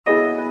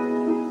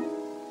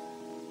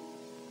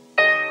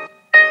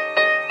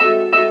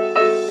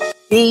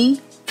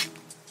Be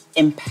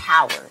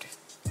empowered.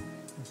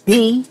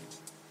 Be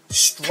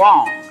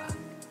strong.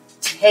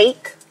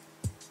 Take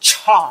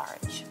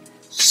charge.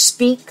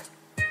 Speak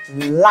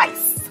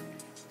life.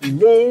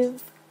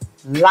 Live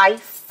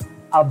life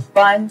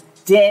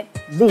abundantly.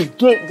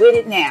 Get with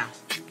it now.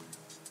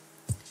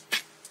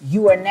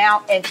 You are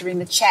now entering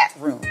the chat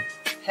room.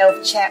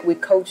 Health Chat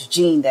with Coach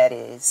Jean, that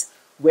is,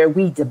 where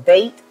we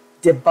debate,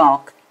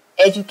 debunk,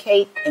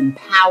 educate,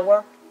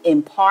 empower,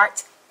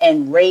 impart,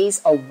 and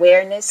raise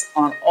awareness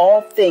on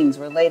all things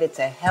related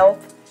to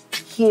health,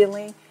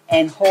 healing,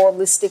 and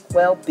holistic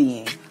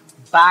well-being,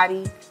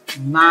 body,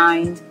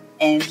 mind,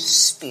 and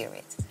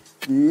spirit.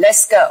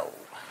 Let's go.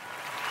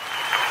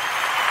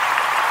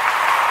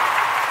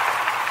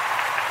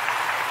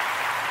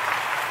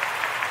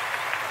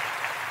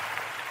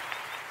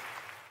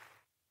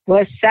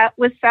 What's up,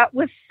 what's up,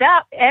 what's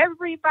up,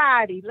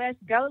 everybody? Let's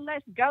go,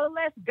 let's go,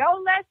 let's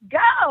go, let's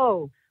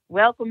go.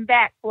 Welcome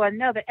back for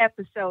another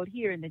episode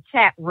here in the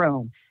chat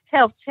room.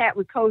 Health Chat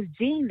with Coach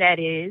Jean, that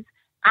is.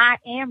 I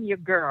am your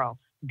girl,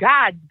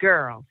 God's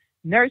girl,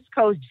 Nurse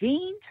Coach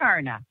Jean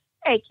Turner,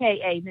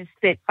 a.k.a. Miss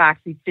Fit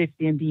Foxy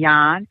 50 and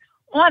beyond,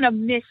 on a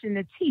mission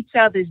to teach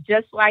others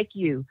just like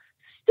you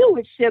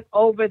stewardship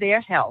over their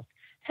health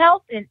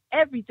in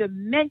every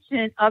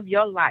dimension of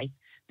your life,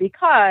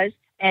 because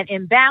an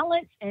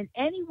imbalance in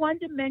any one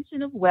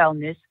dimension of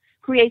wellness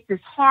creates this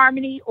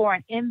harmony or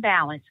an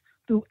imbalance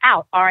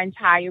throughout our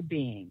entire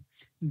being.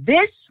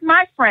 This,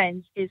 my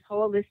friends, is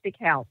holistic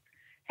health.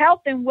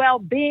 Health and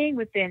well-being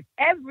within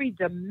every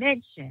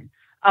dimension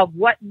of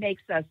what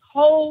makes us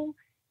whole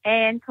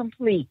and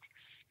complete.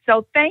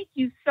 So thank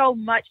you so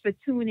much for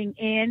tuning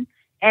in.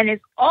 And as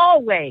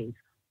always,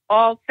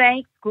 all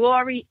thanks,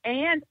 glory,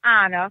 and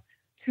honor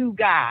to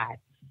God.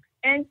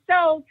 And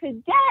so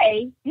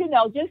today,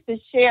 just to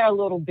share a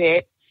little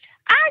bit,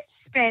 I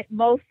spent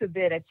most of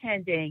it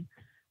attending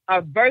a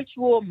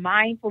virtual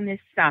mindfulness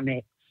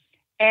summit.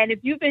 And if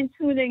you've been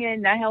tuning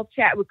in to Health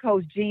Chat with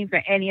Coach Jean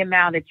for any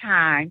amount of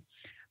time,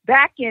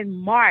 back in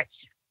March,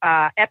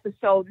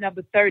 episode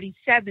number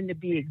 37 to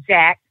be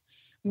exact,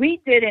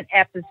 we did an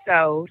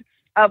episode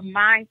of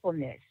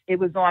mindfulness. It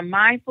was on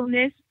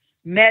mindfulness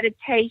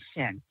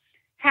meditation.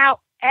 However,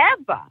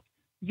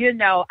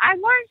 I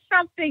learned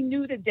something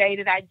new today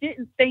that I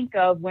didn't think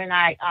of when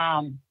I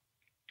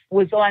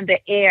was on the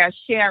air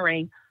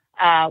sharing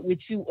with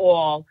you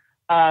all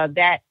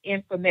that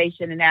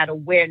information and that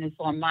awareness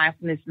on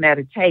mindfulness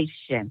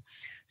meditation.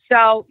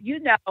 So,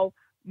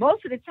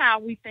 most of the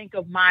time we think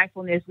of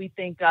mindfulness, we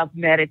think of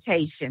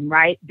meditation,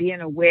 right?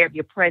 Being aware of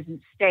your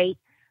present state,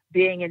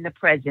 being in the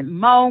present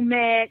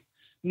moment,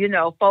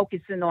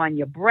 focusing on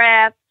your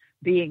breath,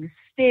 being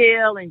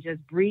still and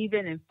just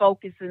breathing and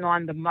focusing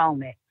on the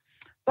moment.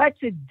 But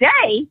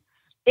today,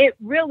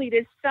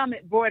 this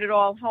summit brought it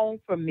all home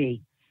for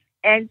me.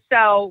 And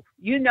so,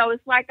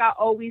 it's like I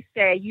always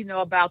say,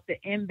 about the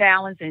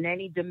imbalance in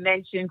any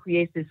dimension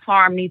creates this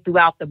harmony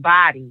throughout the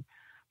body.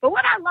 But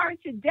what I learned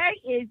today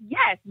is,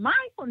 yes,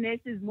 mindfulness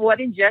is more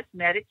than just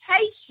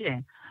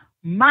meditation.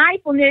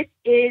 Mindfulness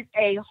is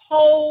a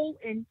whole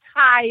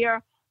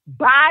entire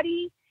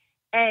body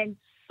and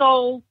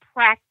soul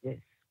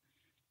practice.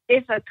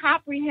 It's a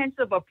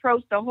comprehensive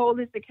approach to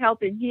holistic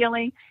health and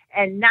healing,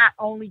 and not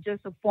only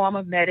just a form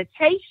of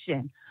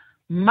meditation.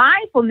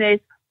 Mindfulness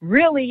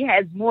really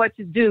has more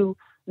to do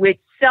with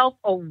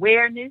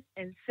self-awareness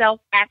and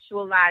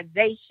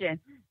self-actualization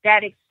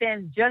that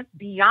extends just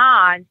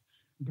beyond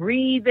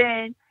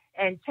breathing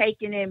and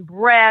taking in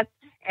breath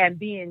and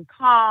being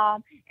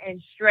calm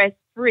and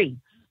stress-free.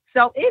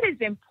 So it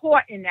is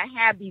important to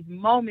have these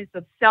moments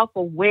of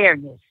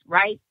self-awareness,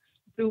 right,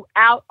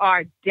 throughout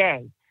our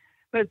day.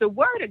 Because the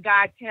Word of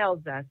God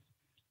tells us,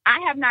 I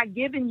have not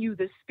given you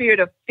the spirit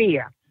of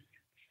fear.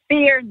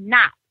 Fear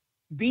not.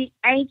 Be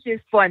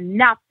anxious for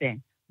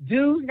nothing.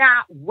 Do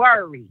not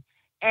worry.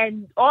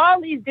 And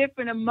all these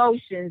different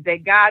emotions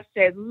that God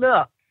said,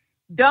 look,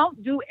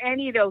 don't do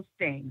any of those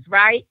things,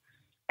 right?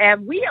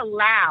 And we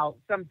allow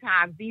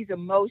sometimes these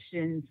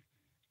emotions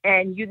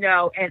and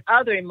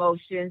other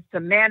emotions to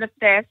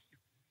manifest.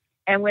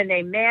 And when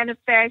they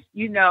manifest,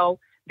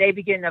 they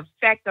begin to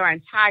affect our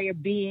entire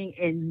being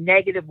in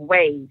negative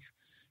ways.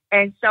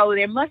 And so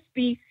there must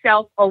be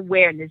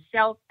self-awareness,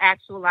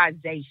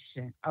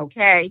 self-actualization,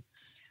 okay?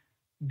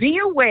 Be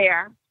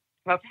aware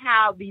of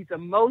how these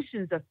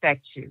emotions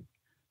affect you.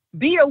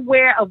 Be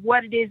aware of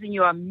what it is in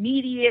your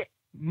immediate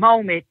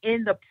moment,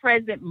 in the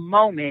present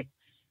moment,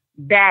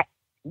 that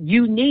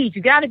you need.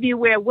 You got to be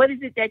aware of what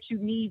is it that you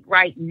need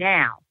right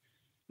now.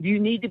 Do you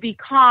need to be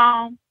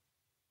calm?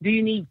 Do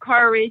you need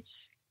courage?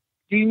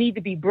 Do you need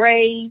to be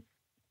brave?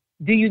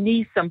 Do you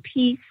need some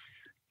peace?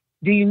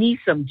 Do you need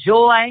some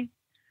joy?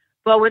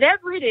 But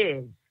whatever it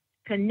is,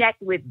 connect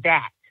with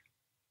that.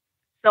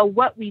 So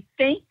what we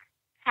think,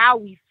 how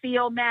we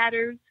feel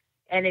matters,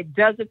 and it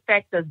does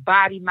affect us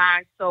body,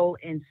 mind, soul,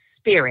 and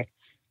spirit.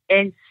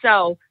 And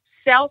so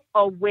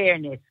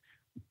self-awareness.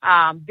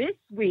 This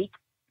week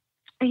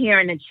here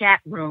in the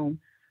chat room,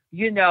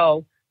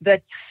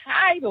 the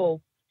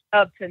title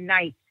of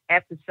tonight's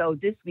episode.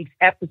 This week's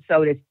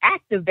episode is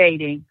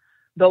activating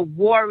the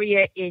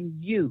warrior in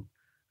you.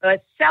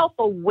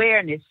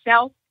 Self-awareness,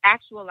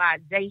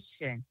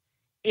 self-actualization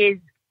is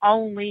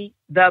only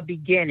the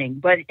beginning,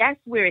 but that's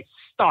where it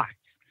starts.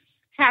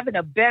 Having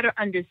a better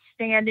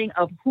understanding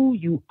of who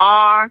you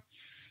are,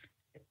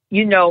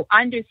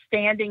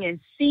 understanding and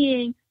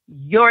seeing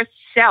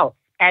yourself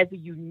as a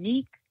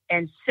unique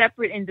and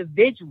separate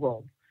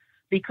individual,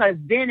 because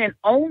then and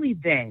only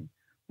then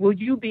will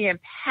you be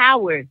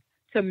empowered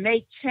to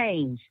make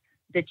change,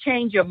 to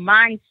change your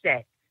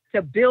mindset,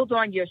 to build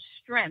on your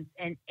strengths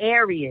and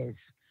areas,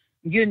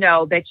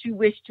 that you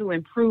wish to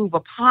improve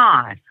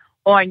upon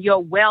on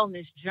your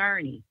wellness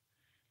journey.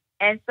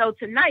 And so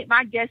tonight,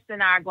 my guests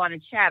and I are going to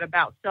chat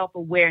about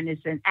self-awareness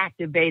and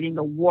activating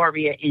the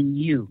warrior in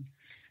you.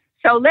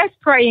 So let's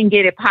pray and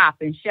get it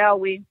popping, shall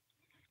we?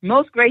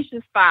 Most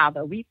gracious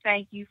Father, we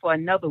thank you for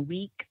another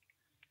week,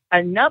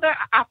 another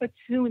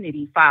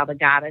opportunity, Father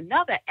God,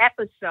 another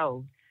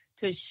episode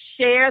to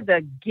share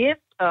the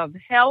gift of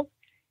health,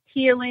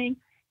 healing,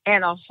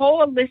 and a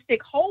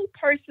holistic, whole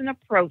person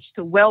approach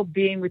to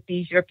well-being with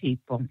these, your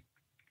people.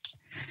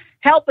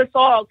 Help us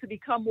all to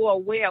become more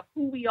aware of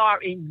who we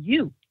are in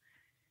you,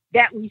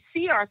 that we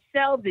see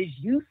ourselves as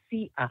you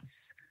see us,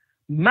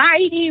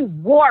 mighty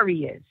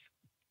warriors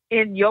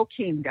in your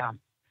kingdom.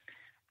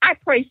 I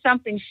pray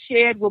something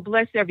shared will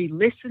bless every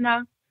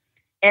listener,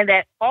 and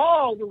that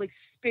all will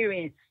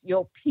experience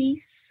your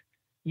peace,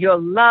 your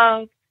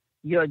love,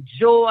 your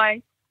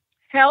joy,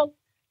 health,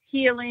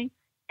 healing,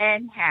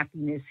 and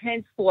happiness,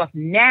 henceforth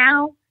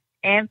now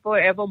and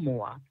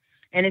forevermore.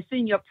 And it's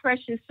in your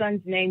precious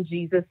Son's name,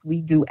 Jesus, we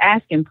do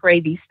ask and pray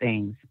these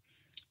things.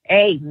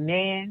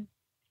 Amen,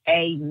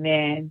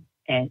 amen,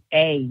 and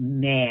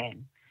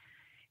amen.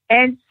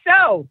 And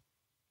so,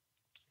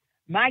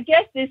 my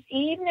guest this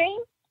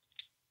evening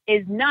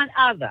is none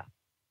other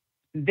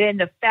than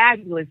the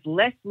fabulous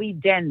Leslie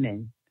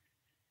Denman.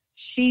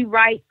 She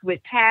writes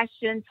with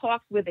passion,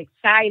 talks with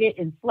excited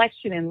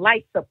inflection, and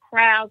lights up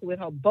crowds with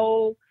her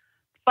bold,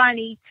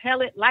 funny,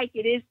 tell it like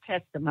it is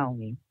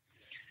testimony.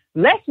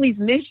 Leslie's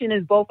mission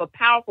is both a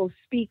powerful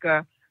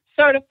speaker,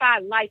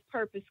 certified life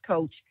purpose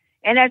coach,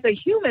 and as a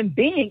human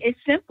being, it's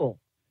simple: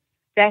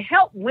 to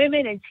help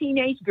women and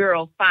teenage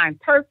girls find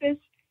purpose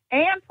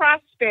and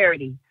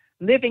prosperity,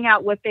 living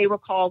out what they were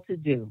called to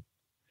do.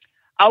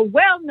 A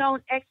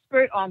well-known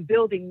expert on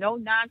building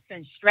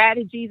no-nonsense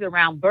strategies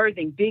around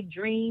birthing big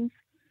dreams,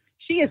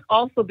 she has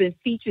also been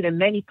featured in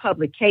many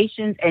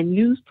publications and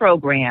news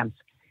programs,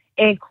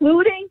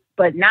 including,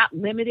 but not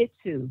limited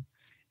to,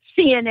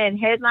 CNN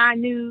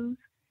Headline News,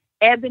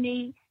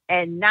 Ebony,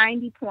 and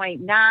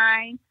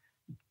 90.9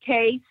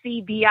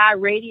 KCBI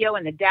Radio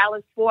in the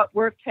Dallas-Fort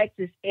Worth,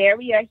 Texas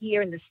area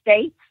here in the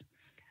States.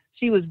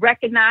 She was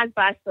recognized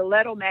by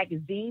Stiletto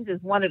magazines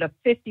as one of the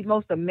 50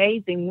 most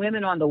amazing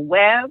women on the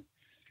web.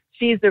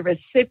 She is the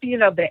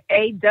recipient of the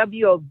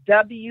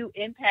AWW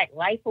Impact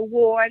Life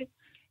Award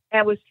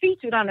and was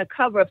featured on the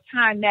cover of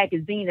Time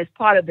magazine as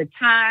part of the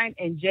Time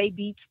and J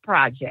Beach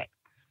Project.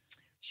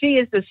 She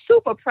is the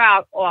super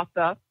proud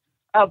author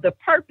of The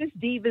Purpose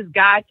Diva's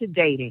Guide to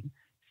Dating,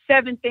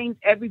 7 Things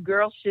Every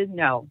Girl Should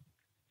Know.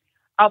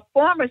 A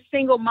former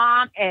single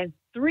mom and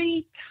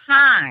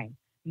 3-time,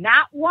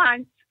 not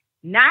once,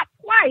 not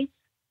twice,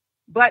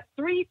 but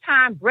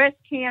 3-time breast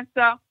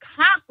cancer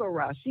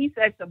conqueror. She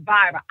says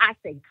survivor, I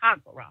say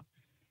conqueror.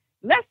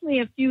 Leslie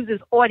infuses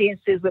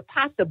audiences with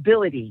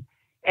possibility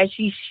as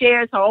she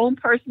shares her own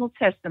personal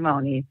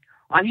testimony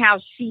on how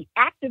she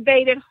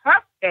activated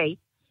her faith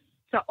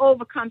to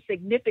overcome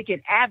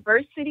significant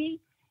adversity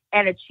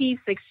and achieve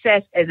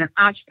success as an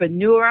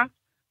entrepreneur,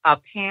 a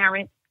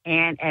parent,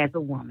 and as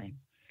a woman.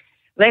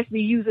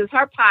 Leslie uses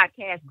her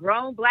podcast,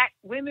 Grown Black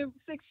Women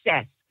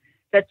Success,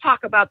 to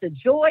talk about the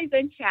joys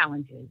and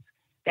challenges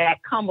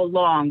that come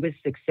along with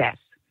success.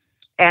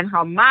 And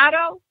her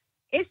motto,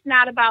 it's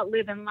not about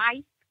living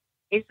life,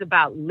 it's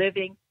about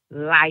living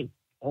life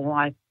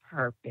on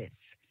purpose.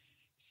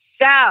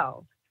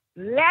 So,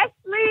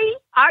 Leslie,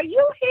 are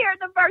you here in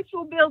the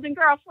virtual building,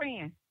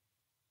 girlfriend?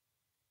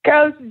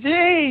 Coach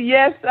G,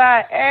 yes,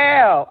 I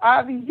am.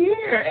 I'm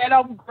here, and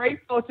I'm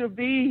grateful to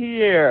be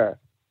here.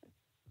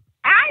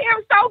 I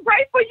am so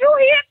grateful you're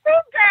here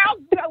too,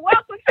 girl.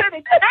 Welcome to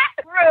the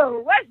chat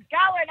room. What's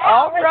going on?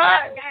 All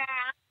right.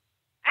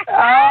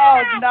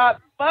 Oh,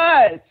 not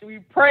much. We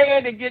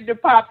praying and getting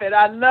it popping.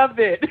 I love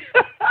it.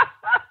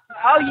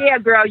 Oh, yeah,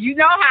 girl. You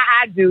know how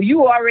I do.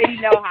 You already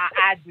know how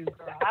I do,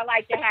 girl. I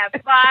like to have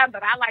fun,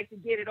 but I like to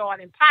get it on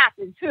and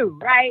popping too,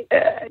 right?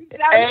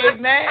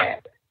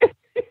 Amen.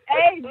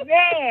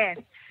 Amen.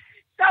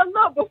 So,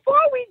 look, before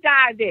we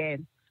dive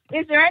in,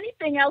 is there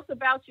anything else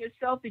about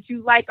yourself that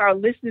you'd like our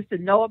listeners to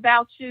know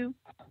about you?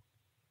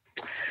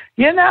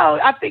 You know,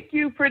 I think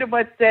you pretty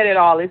much said it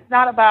all. It's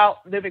not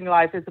about living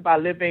life. It's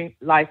about living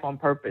life on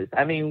purpose.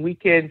 I mean, we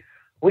can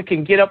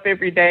get up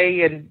every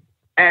day and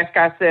ask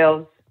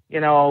ourselves, you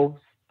know,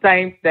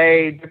 same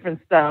day, different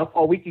stuff,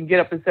 or we can get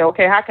up and say,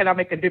 okay, how can I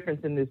make a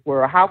difference in this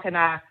world? How can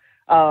I,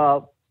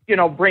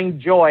 bring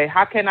joy?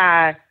 How can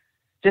I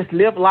just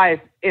live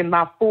life in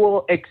my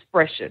full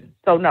expression.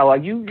 So no,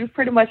 you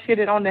pretty much hit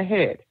it on the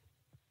head.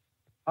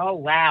 Oh,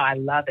 wow. I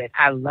love it.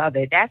 I love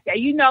it.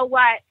 You know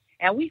what?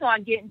 And we're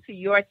going to get into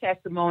your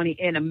testimony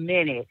in a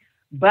minute.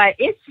 But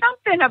it's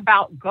something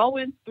about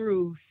going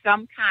through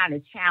some kind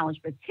of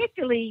challenge,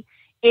 particularly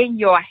in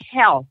your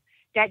health,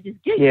 that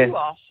just gives you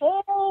a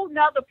whole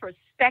nother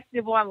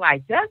perspective on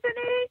life, doesn't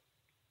it?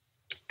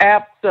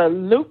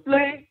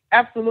 Absolutely.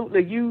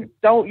 Absolutely. You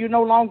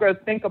no longer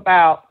think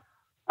about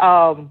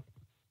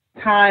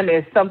time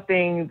as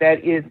something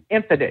that is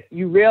infinite.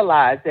 You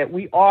realize that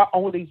we are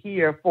only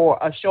here for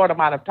a short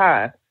amount of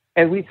time,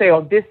 as we say,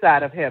 on this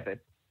side of heaven.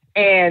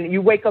 And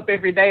you wake up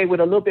every day with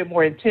a little bit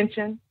more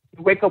intention.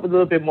 You wake up with a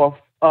little bit more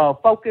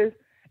focus,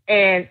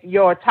 and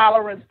your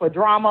tolerance for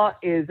drama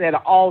is at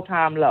an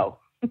all-time low.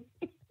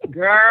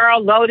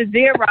 Girl, low to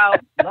zero.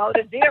 Low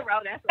to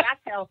zero. That's what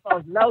I tell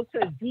folks. Low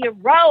to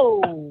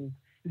zero.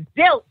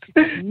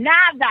 Zilch.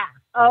 Nada.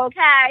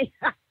 Okay?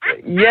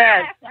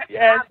 Yes.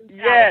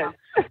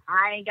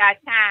 I ain't got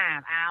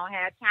time. I don't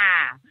have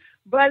time.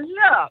 But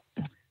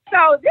look,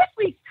 so this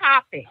week's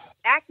topic,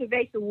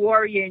 Activate the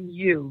Warrior in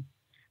You.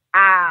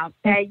 And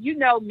you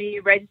know me,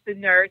 registered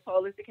nurse,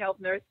 holistic health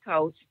nurse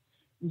coach.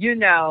 You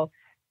know,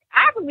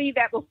 I believe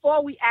that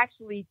before we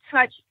actually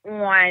touch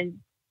on,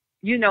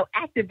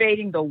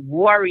 activating the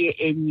warrior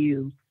in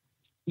you,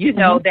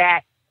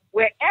 that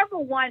wherever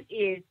one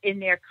is in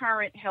their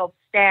current health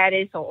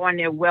status or on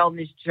their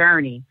wellness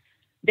journey,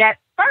 that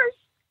first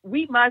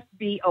we must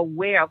be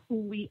aware of who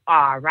we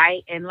are,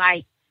 right? And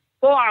like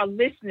for our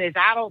listeners,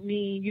 I don't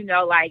mean,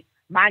 like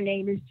my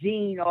name is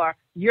Jean or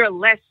you're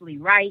Leslie,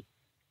 right?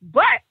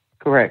 But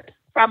correct.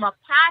 From a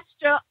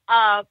posture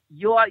of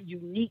your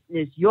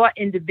uniqueness, your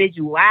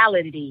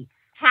individuality,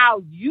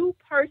 how you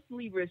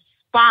personally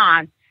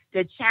respond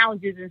to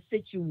challenges and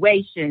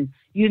situations,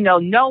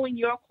 knowing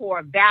your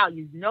core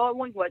values,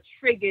 knowing what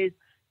triggers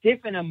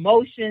different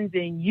emotions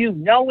in you,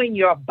 knowing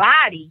your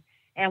body,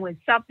 and when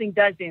something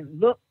doesn't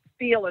look,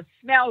 feel, or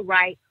smell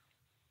right,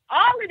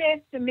 all it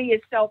is to me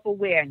is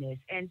self-awareness.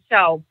 And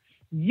so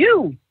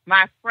you,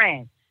 my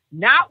friend,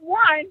 not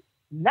one,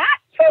 not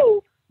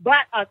two,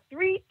 but a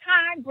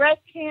 3-time breast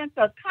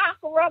cancer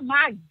conqueror,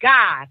 my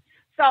God.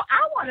 So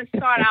I want to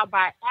start out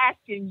by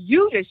asking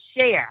you to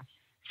share,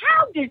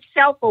 how did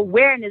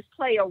self-awareness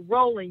play a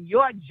role in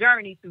your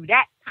journey through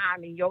that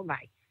time in your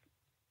life?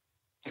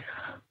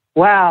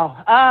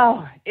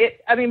 Wow.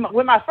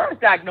 With my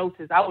first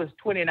diagnosis, I was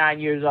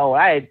 29 years old.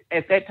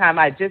 At that time,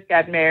 I just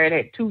got married,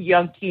 had 2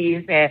 young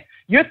kids, and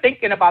you're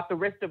thinking about the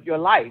rest of your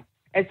life.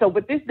 And so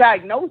with this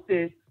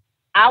diagnosis,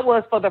 I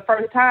was for the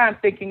first time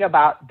thinking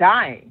about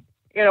dying.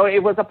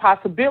 It was a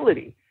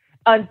possibility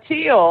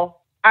until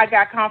I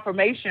got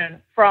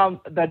confirmation from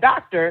the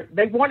doctor.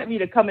 They wanted me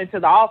to come into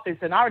the office,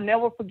 and I'll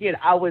never forget,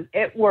 I was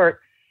at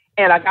work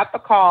and I got the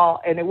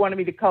call and they wanted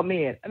me to come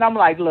in. And I'm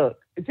like, look,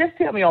 just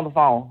tell me on the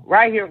phone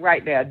right here,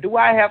 right now, do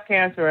I have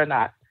cancer or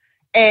not?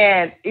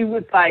 And it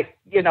was like,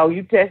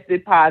 you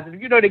tested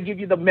positive, they give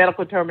you the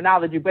medical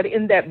terminology. But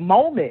in that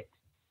moment,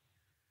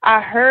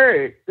 I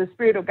heard the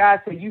Spirit of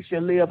God say, you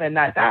shall live and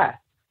not die.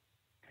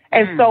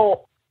 And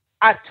so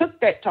I took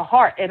that to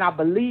heart, and I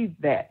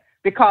believed that,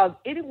 because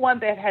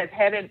anyone that has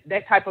had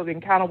that type of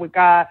encounter with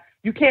God,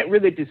 you can't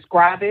really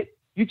describe it.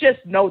 You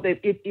just know that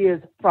it is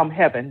from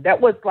heaven.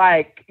 That was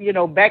like,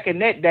 back in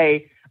that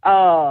day,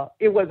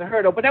 it wasn't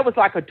heard of, but that was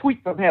like a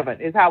tweet from heaven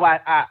is how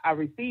I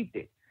received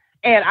it.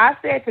 And I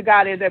said to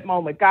God in that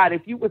moment, God,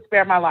 if you would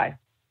spare my life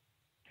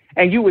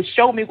and you would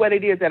show me what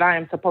it is that I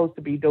am supposed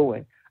to be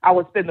doing, I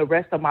would spend the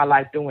rest of my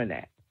life doing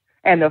that.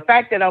 And the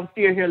fact that I'm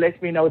still here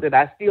lets me know that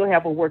I still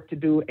have a work to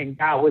do, and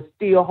God was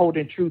still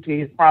holding true to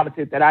his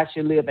promises that I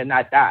should live and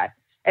not die.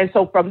 And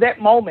so from that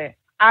moment,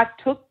 I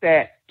took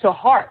that to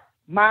heart,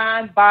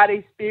 mind,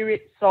 body,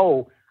 spirit,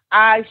 soul.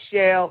 I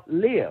shall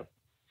live.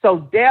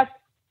 So death,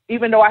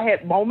 even though I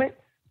had moments,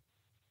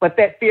 but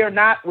that fear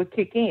not would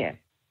kick in.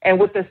 And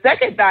with the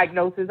second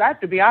diagnosis, I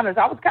have to be honest,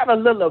 I was kind of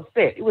a little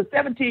upset. It was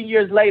 17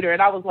 years later,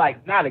 and I was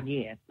like, not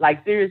again.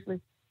 Like, seriously?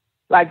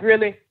 Like,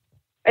 really?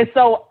 And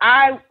so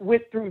I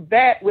went through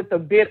that with a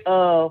bit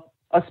of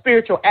a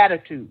spiritual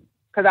attitude,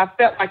 because I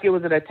felt like it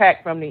was an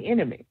attack from the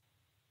enemy,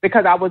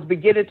 because I was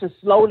beginning to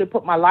slowly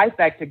put my life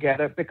back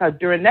together, because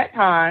during that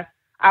time,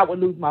 I would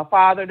lose my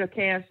father to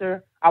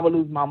cancer. I would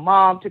lose my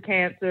mom to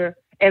cancer.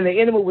 And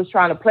the enemy was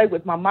trying to play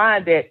with my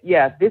mind that,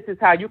 this is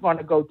how you're going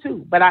to go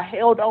too. But I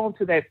held on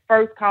to that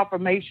first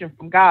confirmation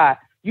from God,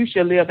 you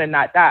shall live and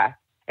not die.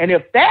 And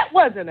if that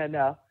wasn't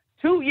enough,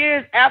 2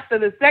 years after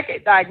the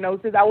second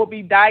diagnosis, I would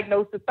be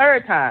diagnosed the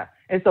third time.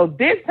 And so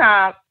this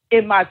time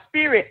in my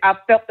spirit, I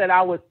felt that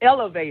I was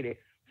elevated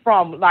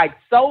from like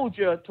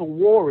soldier to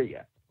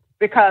warrior,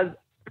 because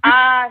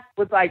I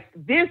was like,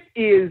 this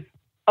is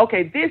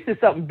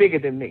something bigger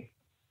than me.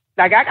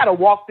 Like, I got to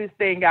walk this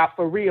thing out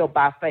for real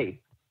by faith.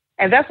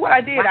 And that's what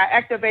I did. I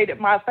activated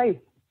my faith.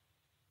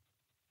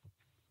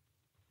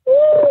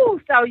 Ooh,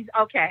 so you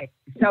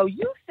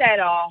said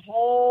a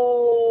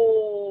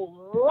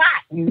whole lot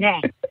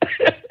now.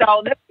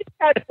 So let me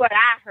tell you what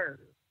I heard.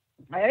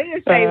 Let me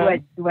just say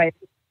what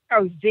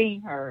Coach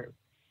Jean heard.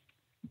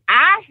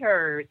 I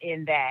heard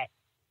in that,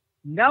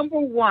 number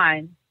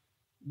one,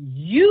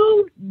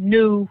 you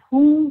knew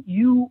who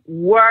you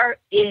were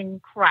in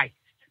Christ.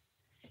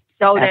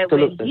 So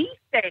Absolutely.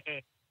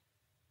 that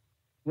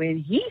when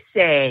he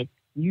said,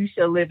 you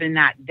shall live and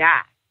not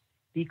die,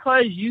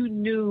 because you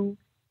knew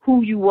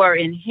who you were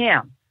in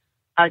him,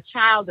 a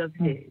child of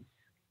his,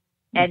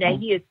 and that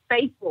he is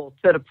faithful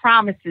to the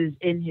promises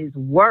in his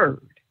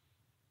word,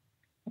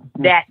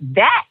 that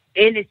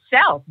in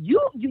itself,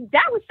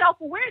 that was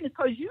self-awareness,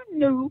 because you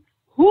knew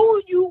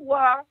who you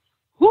were,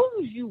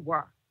 whose you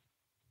were.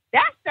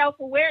 That's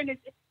self-awareness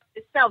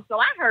itself. So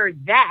I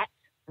heard that,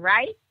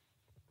 right?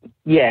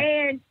 Yeah.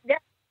 And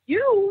that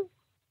you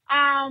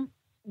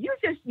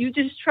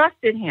just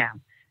trusted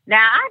him.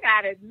 Now I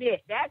gotta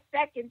admit, that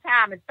second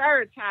time and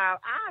third time,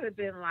 I'd have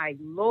been like,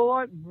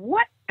 Lord,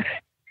 what?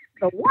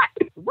 What?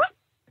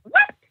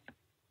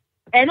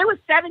 And it was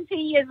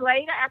 17 years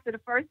later after the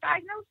first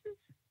diagnosis?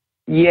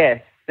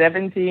 Yes,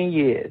 17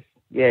 years.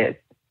 Yes.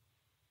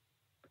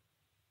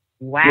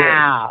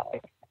 Wow.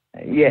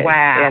 Yes.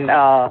 Wow. And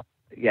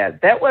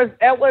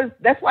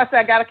that's why I said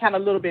I got kind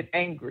of a little bit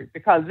angry,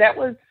 because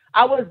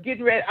I was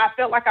getting ready. I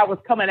felt like I was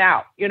coming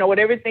out, with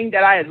everything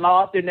that I had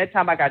lost. And that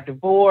time I got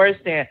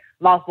divorced and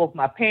lost both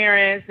my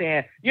parents,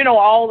 and,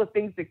 all the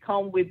things that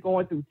come with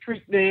going through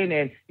treatment,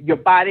 and your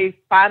body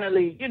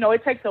finally,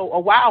 it takes a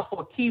while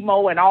for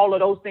chemo and all of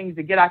those things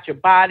to get out your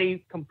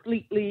body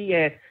completely.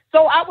 And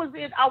so I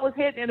was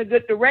heading in a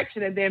good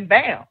direction, and then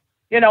bam,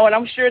 and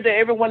I'm sure that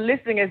everyone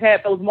listening has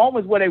had those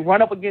moments where they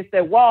run up against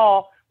that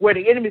wall where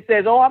the enemy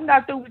says, oh, I'm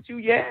not through with you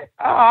yet.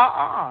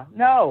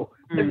 No.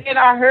 And then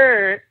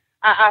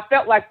I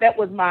felt like that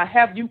was my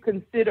have you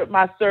considered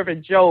my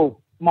servant Job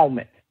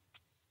moment.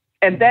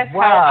 And that's how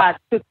I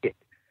took it,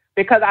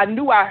 because I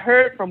knew I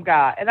heard from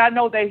God, and I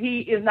know that he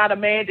is not a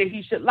man that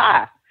he should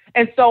lie.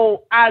 And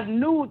so I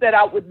knew that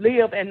I would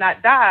live and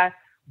not die,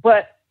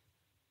 but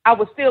I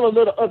was still a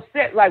little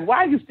upset. Like, why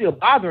are you still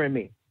bothering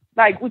me?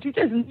 Like, would you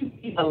just leave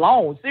me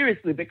alone?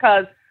 Seriously,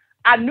 because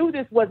I knew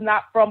this was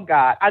not from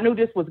God. I knew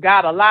this was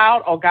God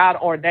allowed or God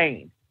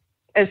ordained.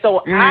 And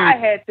so I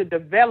had to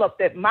develop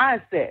that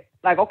mindset.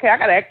 Like, okay, I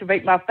got to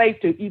activate my faith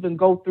to even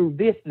go through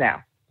this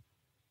now.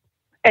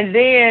 And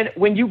then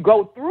when you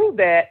go through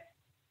that,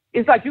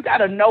 it's like you got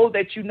to know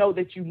that you know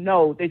that you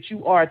know that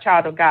you are a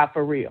child of God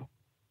for real.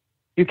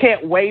 You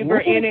can't waver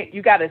in it.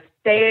 You got to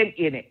stand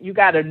in it. You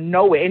got to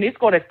know it. And it's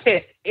going to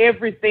test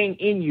everything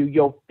in you,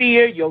 your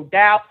fear, your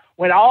doubt,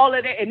 when all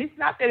of that. And it's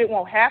not that it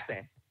won't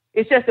happen.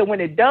 It's just that when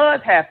it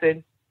does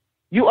happen,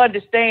 you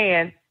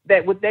understand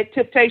that with that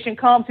temptation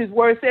comes, his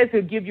word says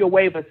he'll give you a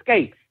way of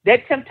escape.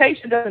 That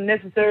temptation doesn't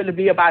necessarily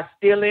be about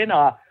stealing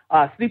or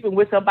sleeping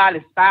with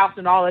somebody's spouse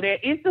and all of that.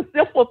 It's a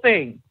simple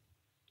thing.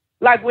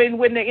 Like when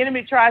the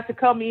enemy tries to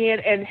come in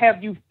and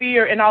have you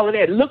fear and all of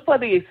that, look for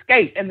the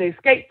escape. And the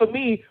escape for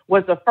me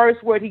was the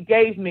first word he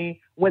gave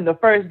me when the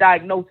first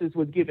diagnosis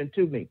was given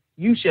to me.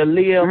 You shall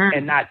live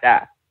and not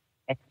die.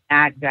 And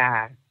not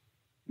die.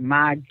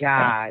 My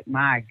God,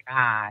 my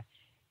God.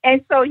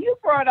 And so you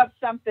brought up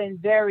something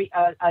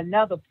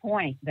another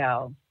point,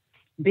 though,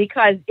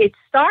 because it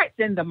starts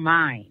in the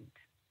mind.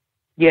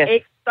 Yes.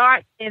 It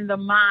starts in the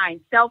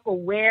mind,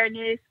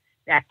 self-awareness,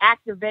 that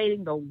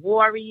activating the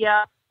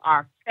warrior,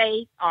 our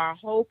faith, our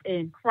hope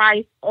in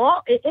Christ.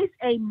 It's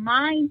a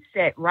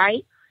mindset,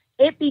 right?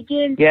 It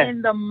begins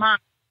in the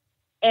mind.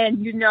 And,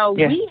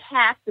 we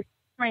have to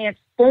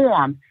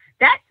transform.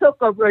 That took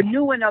a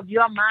renewing of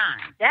your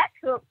mind. That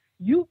took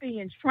you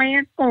being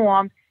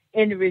transformed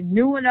in the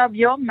renewing of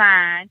your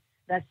mind,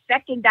 the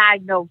second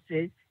diagnosis,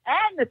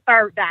 and the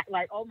third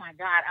like, oh my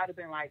God, I'd have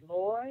been like,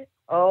 Lord,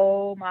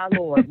 oh my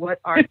Lord, what?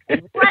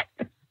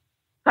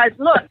 Because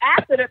look,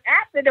 after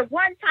the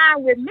one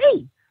time with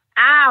me,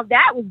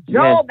 that was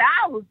Job. Yes.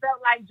 I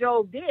felt like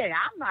Job did.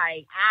 I'm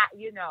like,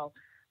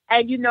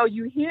 and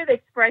you hear the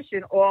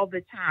expression all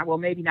the time. Well,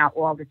 maybe not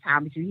all the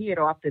time, but you hear it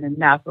often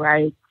enough,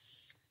 right?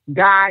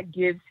 God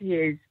gives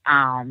his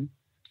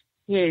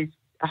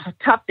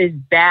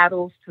toughest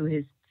battles to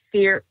his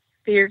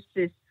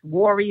fiercest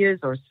warriors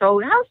or so.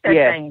 How's that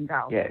saying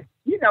go? Yes.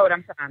 You know what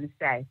I'm trying to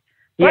say.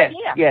 Yes.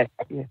 But Yes.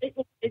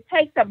 It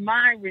takes a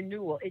mind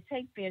renewal. It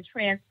takes being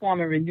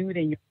transformed and renewed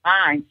in your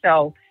mind.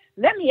 So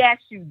let me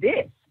ask you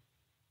this.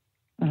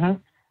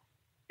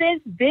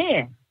 Since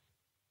then,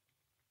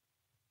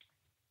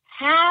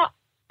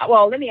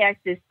 let me ask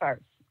this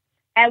first.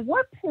 At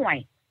what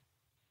point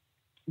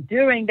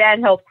during that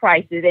health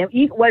crisis, and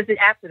was it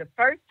after the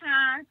first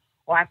time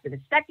or after the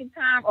second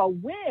time, or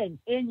when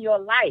in your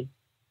life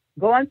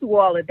going through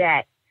all of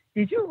that,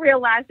 did you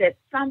realize that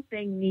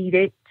something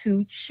needed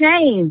to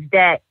change,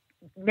 that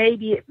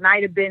maybe it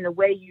might have been the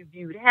way you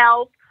viewed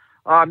health,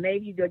 or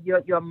maybe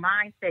your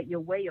mindset, your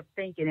way of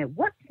thinking? At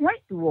what point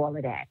through all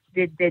of that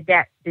did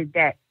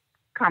that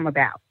come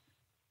about?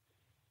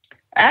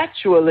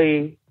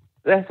 Actually,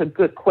 that's a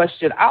good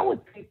question. I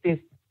would think this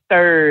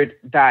third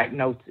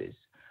diagnosis.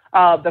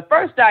 The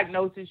first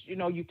diagnosis,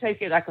 you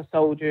take it like a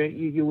soldier,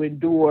 you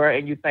endure,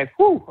 and you think,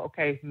 whew,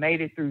 okay,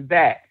 made it through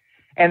that.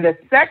 And the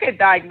second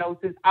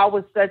diagnosis, I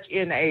was such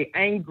in a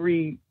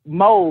angry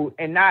mode,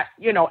 and not,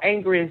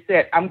 angry and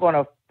said, I'm going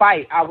to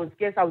fight. I was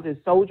in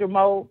soldier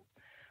mode.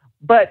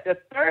 But the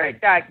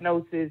third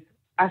diagnosis,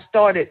 I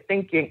started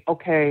thinking,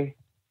 okay,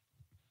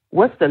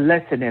 what's the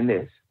lesson in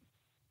this?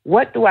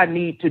 What do I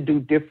need to do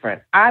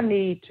different? Am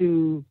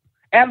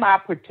I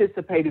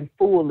participating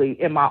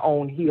fully in my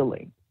own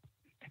healing?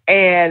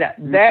 And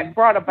that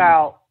brought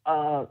about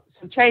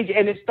some change.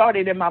 And it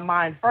started in my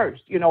mind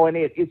first, and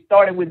it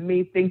started with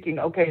me thinking,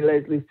 okay,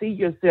 Leslie, see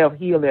yourself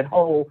healed and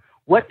whole.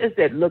 What does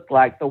that look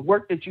like? The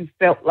work that you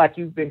felt like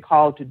you've been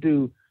called to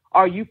do,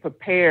 are you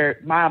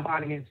prepared, mind,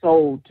 body, and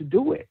soul, to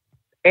do it?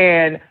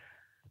 And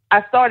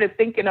I started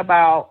thinking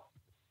about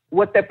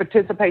what that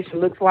participation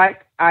looks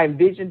like. I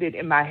envisioned it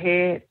in my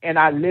head, and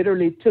I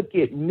literally took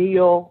it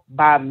meal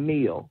by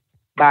meal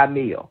by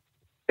meal,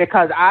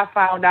 because I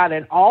found out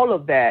in all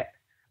of that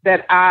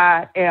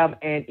I am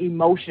an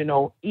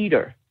emotional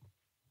eater.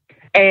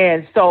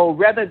 And so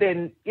rather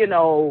than,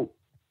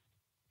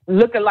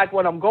 looking like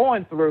what I'm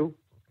going through,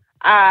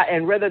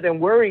 and rather than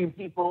worrying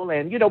people,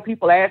 and,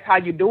 people ask how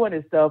you doing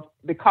and stuff,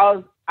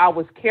 because I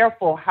was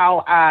careful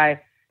how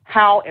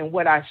and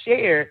what I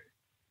shared,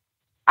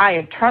 I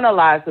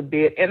internalized a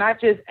bit, and I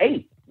just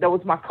ate. That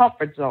was my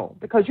comfort zone,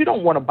 because you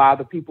don't want to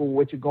bother people with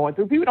what you're going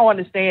through. People don't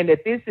understand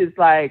that this is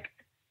like,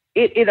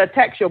 it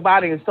attacks your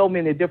body in so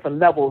many different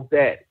levels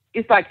that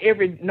it's like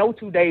no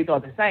 2 days are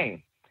the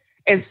same.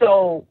 And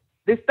so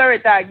this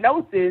third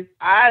diagnosis,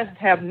 I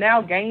have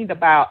now gained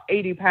about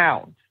 80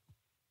 pounds,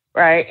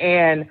 right?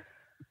 And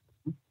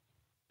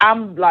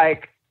I'm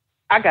like,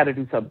 I got to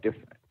do something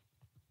different.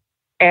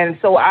 And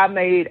so I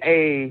made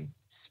a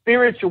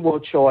spiritual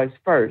choice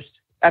first.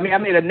 I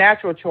made a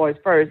natural choice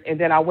first, and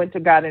then I went to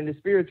God in the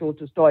spiritual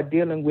to start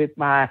dealing with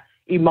my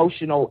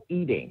emotional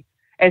eating.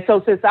 And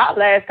so since our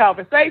last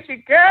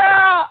conversation, girl,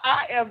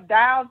 I am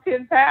down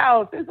 10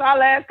 pounds since our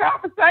last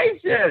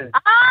conversation.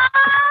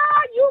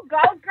 Ah, you go,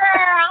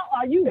 girl.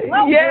 Oh, you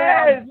go,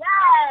 yes.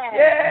 girl.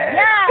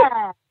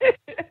 Yes.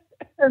 Yes.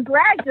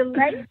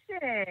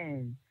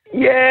 Congratulations.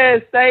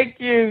 Yes,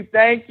 thank you.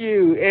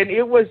 And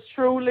it was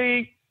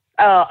truly,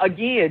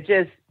 again,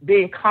 just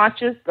being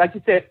conscious, like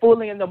you said,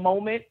 fully in the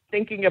moment,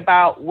 thinking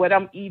about what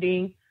I'm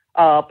eating,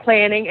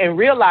 planning, and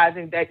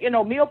realizing that,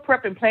 meal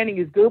prep and planning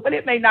is good, but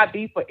it may not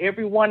be for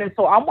everyone. And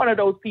so I'm one of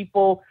those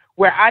people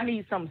where I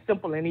need something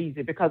simple and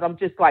easy, because I'm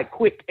just like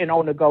quick and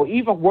on the go.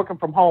 Even working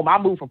from home, I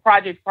move from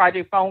project to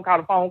project, phone call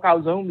to phone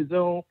call, Zoom to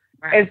Zoom.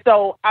 Right. And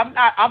so I'm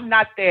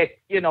not that,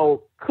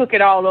 cook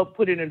it all up,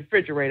 put it in the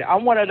refrigerator.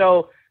 I'm one of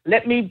those,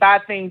 let me buy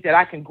things that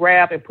I can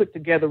grab and put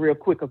together real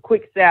quick, a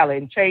quick salad,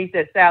 and change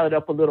that salad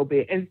up a little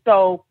bit. And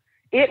so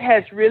it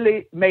has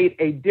really made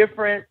a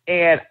difference,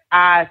 and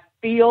I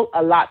feel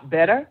a lot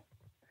better.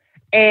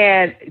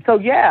 And so,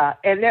 yeah,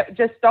 and that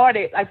just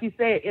started, like you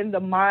said, in the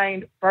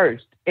mind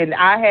first. And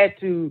I had,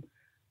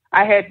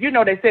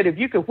 they said, if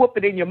you can whoop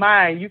it in your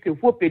mind, you can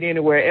whoop it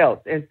anywhere else.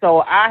 And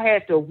so I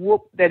had to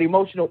whoop that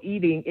emotional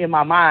eating in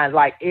my mind,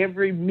 like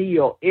every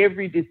meal,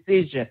 every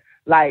decision.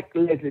 Like,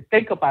 Leslie,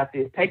 think about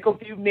this. Take a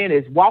few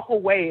minutes, walk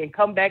away, and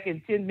come back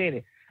in 10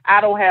 minutes. I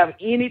don't have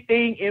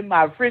anything in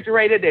my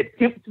refrigerator that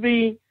tempts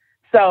me.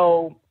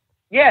 So,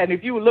 yeah, and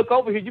if you would look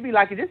over here, you'd be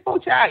like, is this poor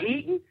child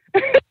eating?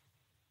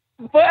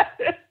 But,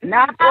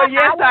 no, well,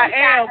 yes, I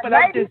am, but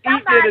I'm just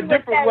eating it a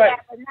different way.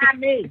 But not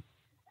me.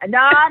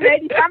 No,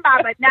 maybe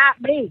somebody, but not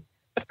me.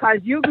 Because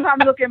you come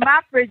look in my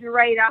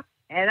refrigerator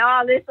and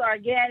all this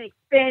organic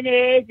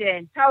spinach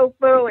and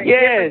tofu and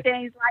different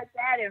things like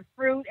that, and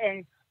fruit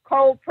and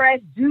cold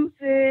pressed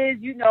juices,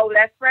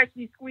 that's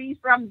freshly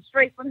squeezed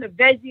straight from the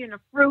veggie and the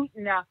fruit,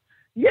 and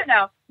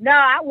no,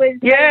 I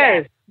wouldn't say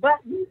that. But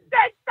you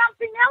said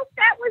something else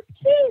that was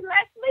key,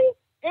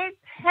 Leslie.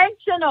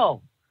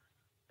 Intentional.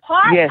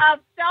 Part of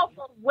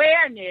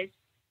self-awareness,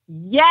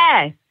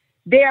 yes,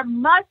 there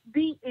must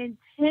be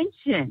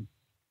intention.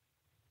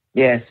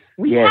 Yes.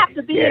 We have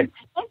to be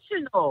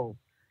intentional.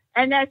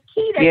 And that's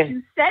key that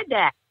you said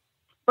that.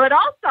 But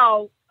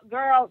also,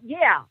 girl,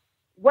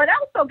 what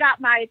also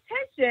got my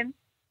attention,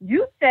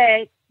 you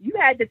said you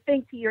had to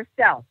think to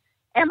yourself,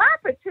 am I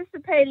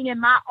participating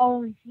in my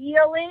own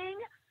healing?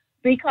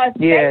 Because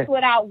faith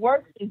without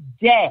works is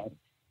dead.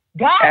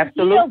 God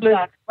heals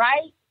us,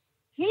 right?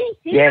 He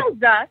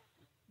heals us,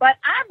 but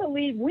I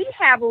believe we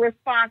have a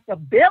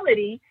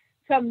responsibility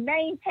to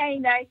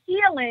maintain that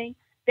healing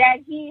that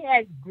he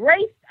has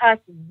graced us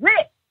with.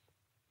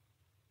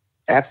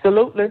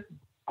 Absolutely.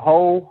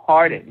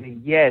 Wholeheartedly.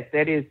 Yes,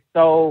 that is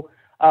so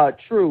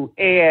true.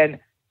 And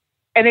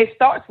it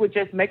starts with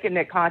just making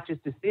that conscious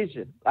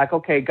decision. Like,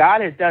 okay,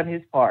 God has done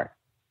his part.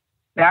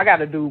 Now I got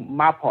to do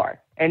my part.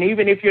 And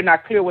even if you're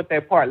not clear what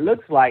that part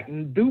looks like,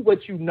 do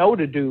what you know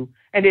to do,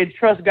 and then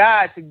trust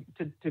God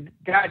to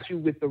guide you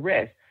with the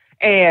rest.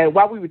 And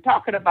while we were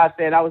talking about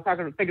that, I was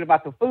thinking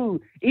about the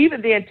food,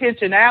 even the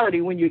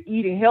intentionality when you're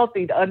eating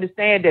healthy, to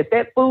understand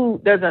that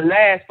food doesn't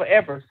last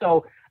forever.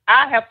 So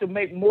I have to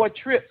make more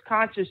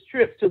conscious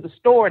trips to the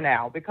store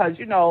now, because,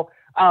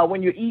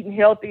 when you're eating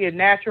healthy and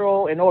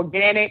natural and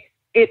organic,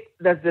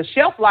 the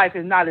shelf life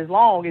is not as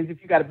long as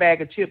if you got a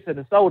bag of chips and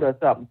a soda or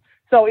something.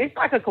 So it's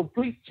like a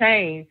complete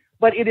change,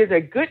 but it is a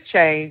good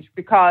change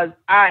because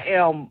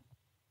I'm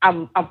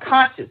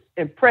conscious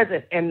and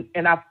present, and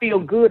I feel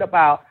good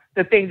about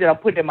the things that I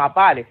put in my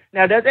body.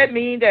 Now, does that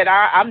mean that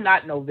I'm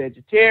not no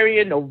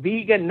vegetarian, no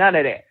vegan, none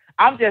of that?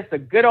 I'm just a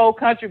good old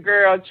country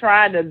girl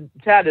trying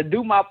to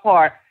do my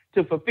part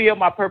to fulfill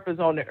my purpose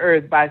on the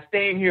earth by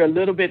staying here a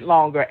little bit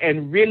longer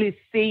and really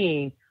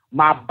seeing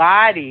my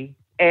body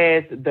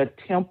as the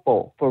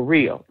temple for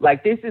real.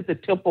 Like, this is the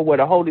temple where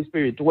the Holy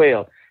Spirit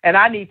dwells. And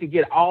I need to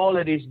get all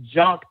of this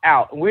junk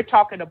out. And we're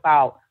talking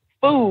about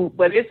food,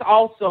 but it's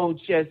also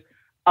just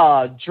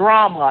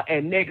drama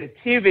and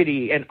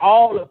negativity and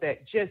all of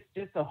that, just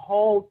a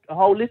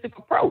holistic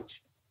approach.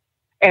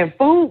 And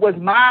food was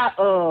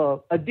my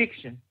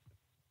addiction.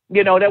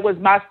 You know, that was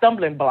my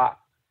stumbling block.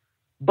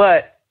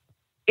 But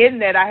in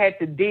that, I had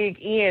to dig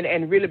in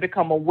and really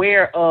become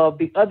aware of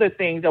the other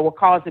things that were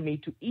causing me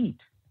to eat.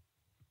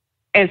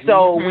 And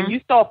so when you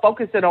start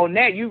focusing on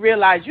that, you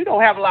realize you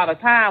don't have a lot of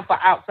time for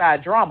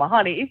outside drama,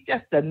 honey. It's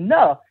just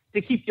enough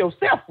to keep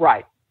yourself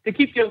right, to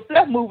keep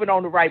yourself moving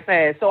on the right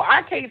path. So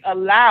I can't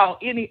allow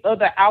any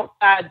other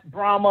outside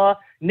drama,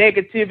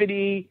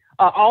 negativity,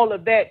 all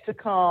of that to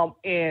come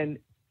and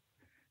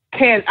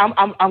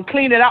I'm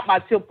cleaning out my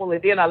temple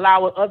and then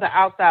allowing other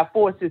outside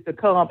forces to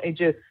come and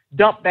just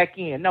dump back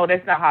in. No,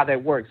 that's not how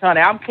that works,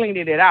 honey. I'm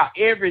cleaning it out,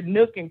 every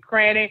nook and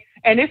cranny,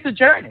 and it's a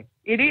journey.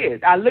 It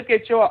is. I look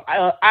at your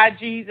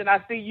IGs and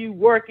I see you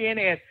working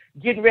and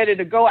getting ready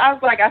to go. I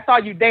was like, I saw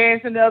you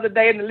dancing the other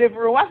day in the living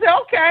room. I said,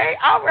 okay,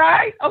 all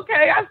right,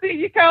 okay, I see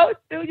you, Coach.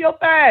 Do your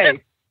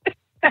thing.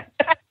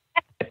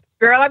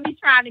 Girl, I be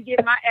trying to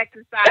get my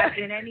exercise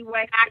in any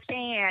way I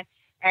can.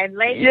 And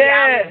lately,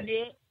 I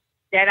admit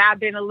that I've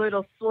been a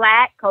little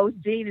slack. Coach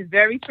Jean is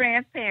very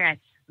transparent.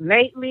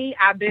 Lately,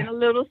 I've been a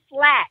little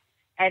slack.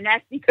 And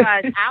that's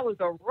because I was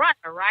a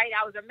runner, right?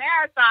 I was a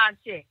marathon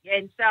chick.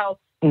 And so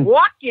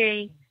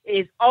walking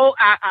is,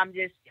 I'm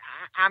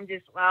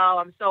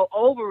so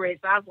over it.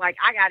 So I was like,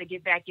 I got to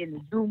get back into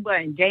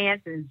Zumba and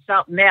dance and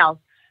something else.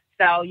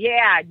 So,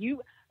 yeah,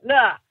 look,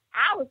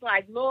 I was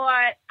like,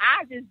 Lord,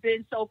 I've just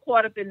been so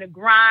caught up in the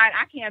grind.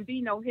 I can't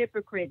be no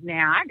hypocrite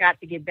now. I got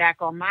to get back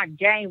on my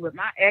game with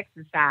my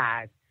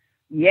exercise.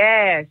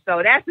 Yeah,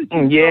 so that's what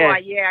you saw.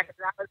 Yeah, because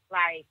I was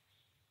like,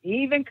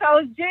 even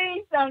Coach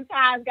G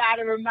sometimes got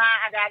to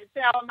I got to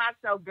tell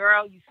myself,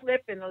 girl, you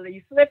slipping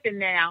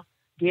now.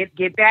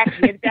 Get back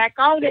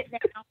on it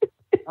now.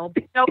 Don't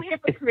be no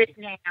hypocrite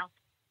now.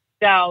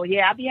 So,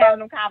 yeah, I be having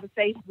them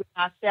conversations with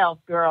myself,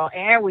 girl,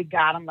 and with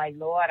God. I'm like,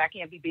 Lord, I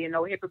can't be being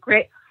no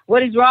hypocrite.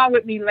 What is wrong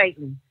with me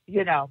lately?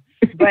 You know.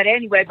 But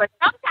anyway, but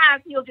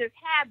sometimes he'll just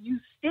have you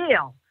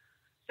still.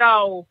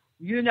 So,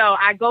 you know,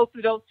 I go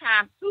through those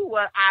times, too,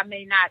 where I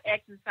may not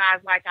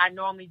exercise like I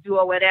normally do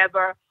or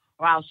whatever,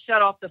 or I'll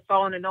shut off the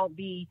phone and don't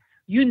be,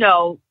 you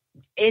know,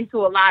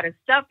 into a lot of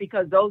stuff,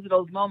 because those are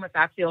those moments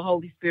I feel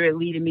Holy Spirit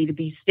leading me to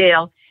be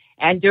still.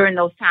 And during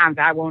those times,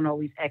 I won't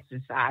always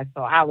exercise,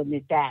 so I'll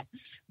admit that.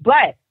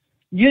 But,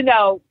 you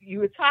know, you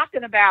were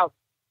talking about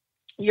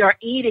your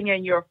eating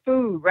and your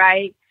food,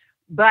 right?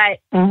 But,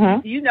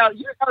 you know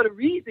the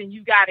reason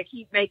you got to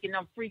keep making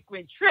them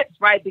frequent trips,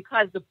 right?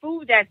 Because the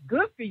food that's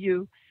good for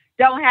you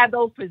don't have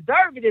those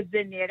preservatives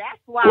in there. That's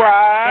why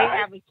they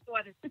have a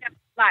shorter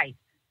life,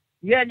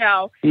 you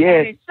know. Yes.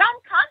 And in some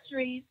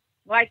countries,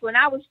 like when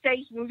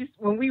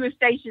we were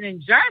stationed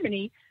in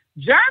Germany,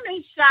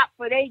 Germans shop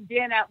for their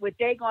dinner what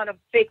they're going to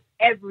fix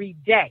every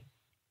day.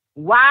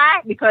 Why?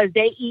 Because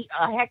they eat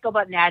a heck of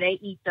they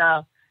eat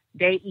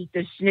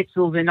the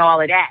schnitzels and all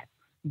of that.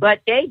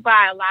 But they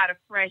buy a lot of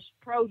fresh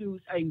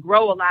produce and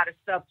grow a lot of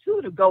stuff,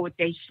 too, to go with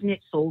their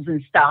schnitzels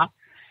and stuff.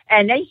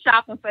 And they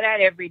shopping for that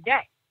every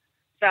day.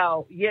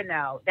 So, you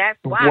know, that's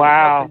why.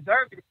 Wow.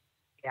 Preservatives,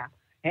 yeah.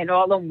 And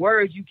all them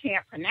words you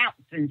can't pronounce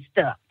and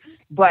stuff.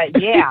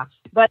 But, yeah.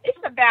 But it's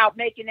about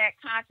making that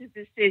conscious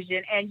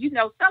decision. And, you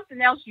know,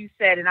 something else you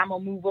said, and I'm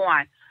going to move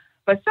on.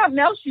 But something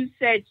else you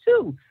said,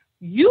 too.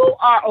 You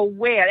are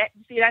aware.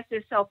 That's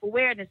just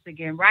self-awareness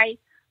again, right?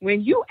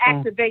 When you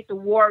activate the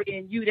warrior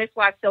in you, that's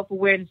why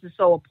self-awareness is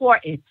so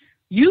important.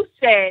 You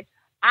said,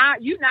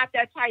 you're not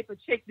that type of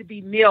chick to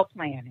be meal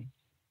planning.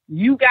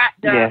 You got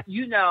to,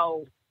 you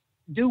know,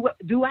 do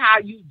how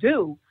you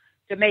do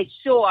to make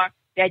sure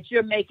that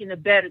you're making the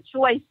better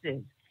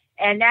choices.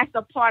 And that's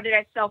a part of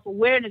that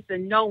self-awareness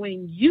and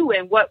knowing you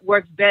and what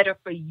works better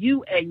for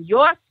you and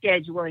your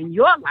schedule and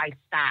your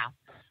lifestyle.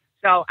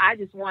 So I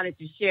just wanted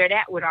to share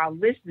that with our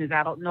listeners.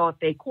 I don't know if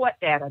they caught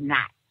that or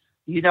not.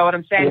 You know what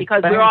I'm saying?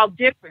 Because we're all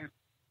different.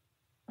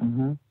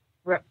 Mm-hmm.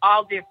 We're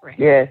all different.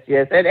 Yes.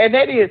 And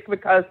that is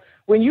because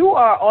when you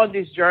are on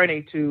this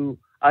journey to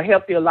a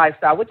healthier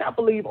lifestyle, which I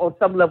believe on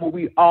some level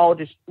we all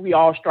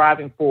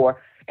striving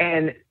for,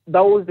 and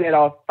those that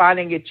are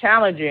finding it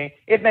challenging,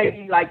 it may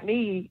be like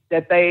me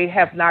that they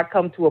have not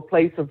come to a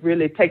place of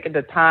really taking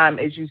the time,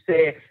 as you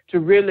said, to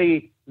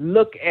really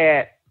look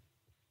at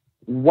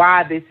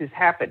why this is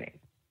happening.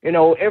 You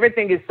know,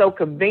 everything is so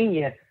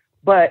convenient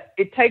but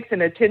it takes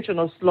an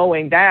intentional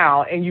slowing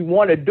down, and you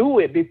want to do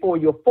it before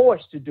you're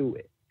forced to do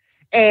it.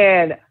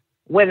 And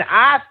when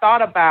I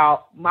thought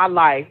about my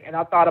life and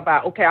I thought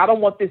about, okay, I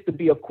don't want this to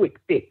be a quick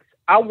fix.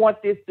 I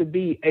want this to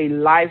be a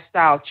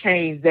lifestyle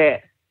change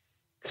that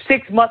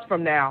 6 months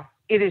from now,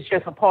 it is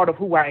just a part of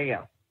who I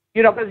am.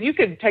 You know, because you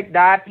can take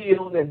diet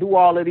pills and do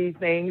all of these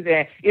things.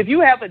 And if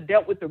you haven't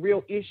dealt with the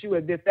real issue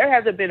of this, there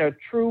hasn't been a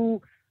true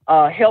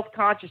health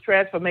conscious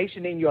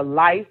transformation in your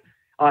life,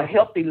 a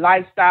healthy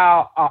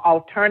lifestyle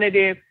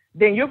alternative,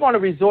 then you're going to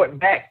resort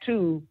back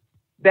to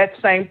that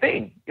same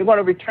thing. You're going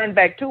to return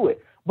back to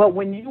it. But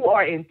when you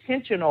are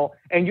intentional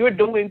and you're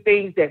doing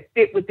things that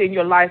fit within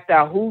your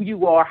lifestyle, who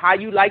you are, how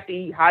you like to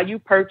eat, how you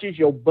purchase,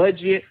 your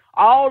budget,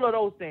 all of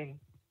those things,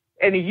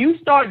 and if you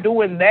start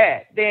doing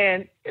that,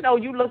 then, you know,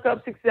 you look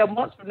up 6, 7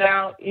 months from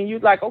now and you're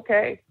like,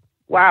 okay,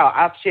 wow,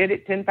 I've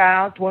shedded 10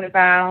 pounds, 20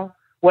 pounds,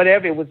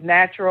 whatever. It was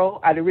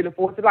natural. I didn't really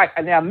force it. Like,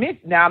 now,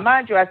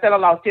 mind you, I said I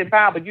lost 10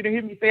 pounds, but you didn't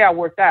hear me say I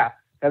worked out.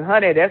 Because,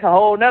 honey, that's a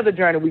whole nother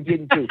journey we get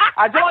into.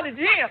 I joined the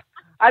gym.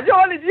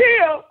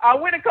 I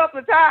went a couple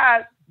of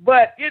times,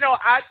 but, you know,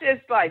 I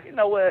just like, you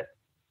know what,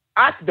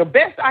 the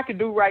best I could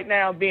do right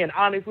now, being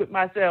honest with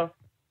myself,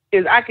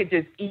 is I could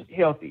just eat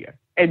healthier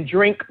and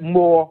drink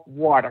more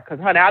water.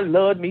 Because, honey, I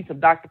love me some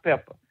Dr.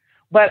 Pepper.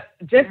 But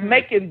just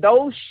making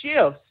those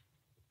shifts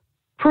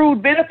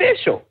proved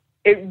beneficial.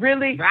 It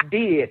really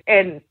did.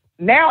 And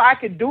now I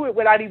can do it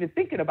without even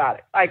thinking about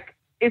it. Like,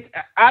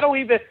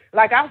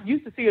 I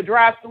used to see a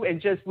drive-thru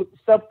and just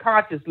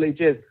subconsciously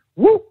just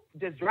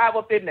drive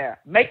up in there,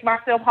 make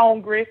myself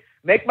hungry,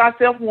 make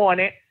myself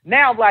want it.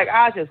 Now, like,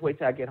 I'll just wait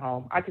till I get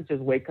home. I can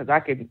just wait because I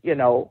can, you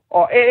know,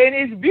 and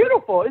it's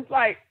beautiful. It's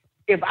like,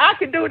 if I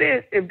can do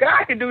this, if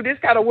God can do this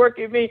kind of work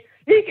in me,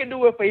 he can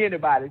do it for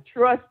anybody.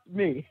 Trust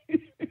me.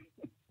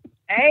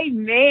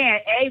 Amen.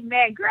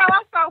 Amen. Girl,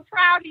 I'm so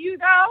proud of you,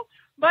 though.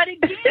 But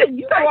again,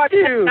 you brought up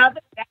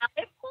another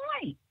valid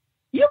point.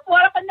 You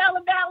brought up another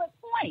valid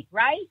point,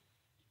 right?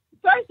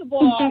 First of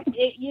all,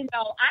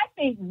 I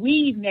think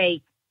we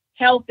make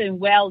health and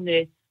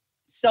wellness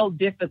so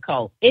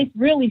difficult. It's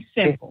really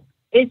simple.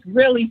 It's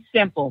really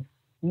simple.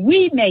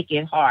 We make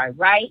it hard,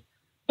 right?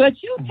 But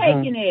you're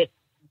taking it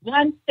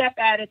one step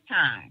at a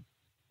time.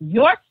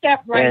 Your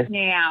step right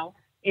now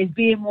is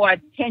being more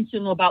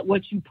intentional about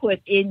what you put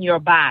in your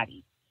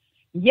body.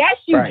 Yes,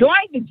 you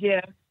joined the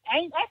gym,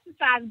 ain't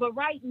exercising, but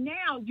right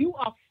now you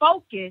are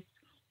focused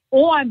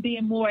on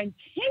being more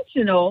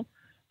intentional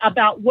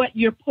about what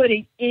you're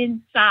putting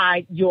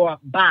inside your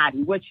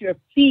body, what you're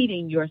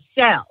feeding your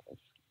cells.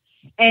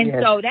 And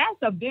so that's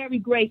a very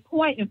great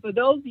point. And for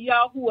those of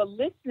y'all who are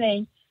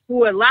listening,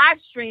 who are live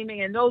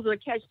streaming, and those who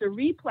catch the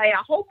replay,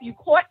 I hope you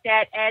caught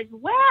that as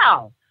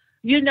well.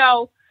 You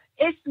know,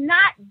 it's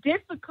not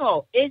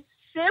difficult. It's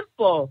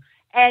simple.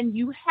 And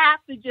you have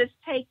to just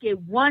take it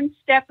one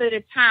step at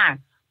a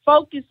time.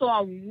 Focus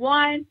on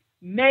one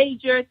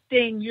major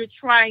thing you're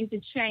trying to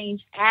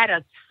change at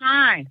a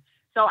time.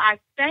 So I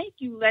thank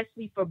you,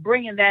 Leslie, for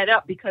bringing that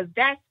up, because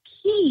that's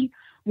key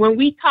when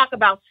we talk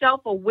about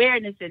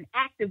self-awareness and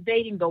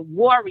activating the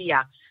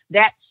warrior,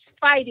 that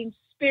fighting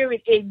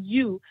spirit in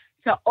you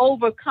to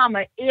overcome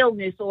an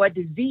illness or a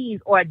disease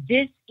or a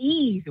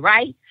dis-ease,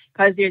 right?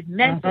 Because there's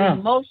mental,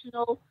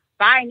 emotional,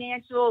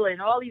 financial,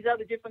 and all these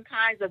other different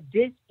kinds of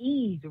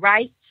dis-ease,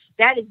 right?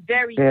 That is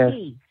very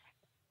key.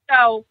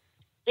 So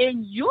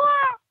in your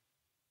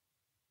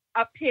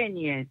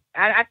opinion,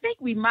 I think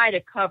we might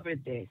have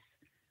covered this.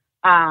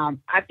 I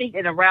think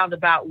in a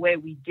roundabout way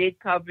we did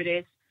cover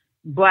this,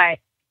 but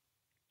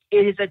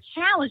it is a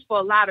challenge for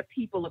a lot of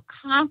people to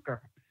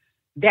conquer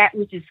that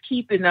which is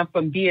keeping them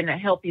from being the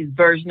healthiest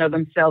version of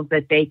themselves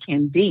that they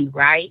can be,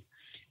 right?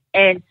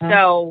 And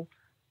so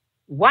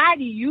why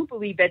do you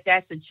believe that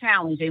that's a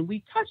challenge? And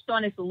we touched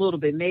on this a little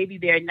bit. Maybe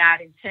they're not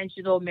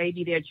intentional.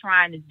 Maybe they're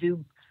trying to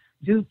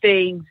do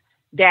things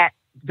that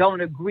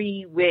don't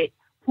agree with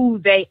who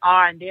they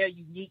are and their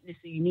uniqueness,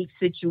 a unique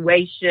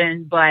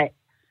situation. But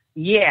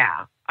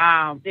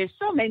there's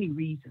so many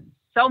reasons,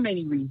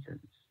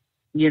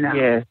 you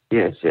know.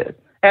 Yes.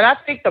 And I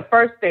think the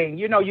first thing,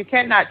 you know, you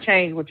cannot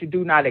change what you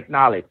do not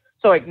acknowledge.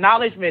 So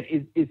acknowledgement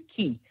is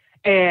key.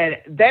 And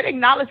that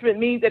acknowledgement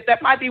means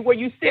that might be where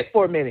you sit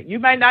for a minute. You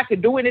might not can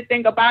do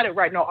anything about it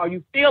right now, or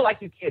you feel like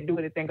you can't do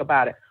anything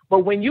about it. But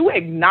when you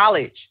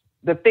acknowledge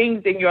the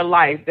things in your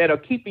life that are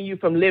keeping you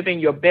from living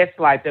your best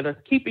life, that are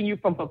keeping you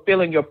from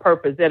fulfilling your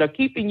purpose, that are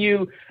keeping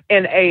you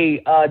in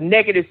a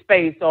negative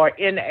space or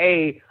in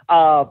a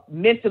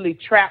mentally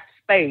trapped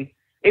space,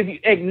 if you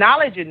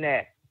acknowledging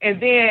that and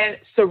then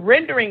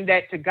surrendering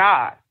that to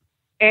God,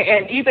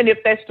 and even if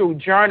that's through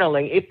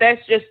journaling, if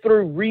that's just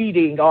through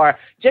reading or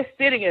just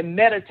sitting and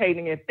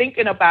meditating and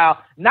thinking about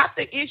not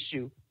the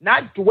issue,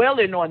 not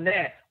dwelling on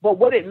that, but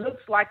what it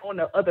looks like on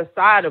the other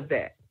side of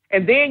that.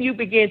 And then you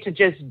begin to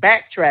just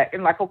backtrack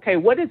and like, okay,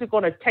 what is it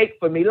going to take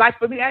for me? Like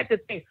for me, I had to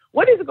think,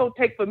 what is it going to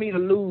take for me to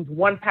lose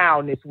 1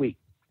 pound this week?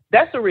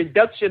 That's a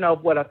reduction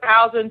of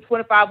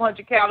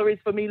 2,500 calories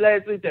for me,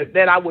 Leslie,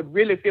 that I would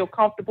really feel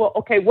comfortable.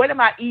 Okay, what am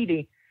I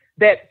eating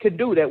that could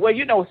do that. Well,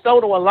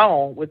 soda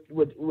alone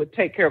would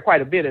take care of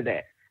quite a bit of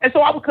that. And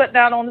so I would cut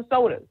down on the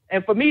sodas.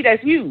 And for me,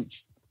 that's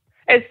huge.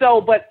 And so,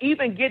 but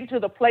even getting to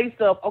the place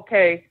of,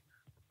 okay,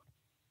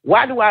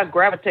 why do I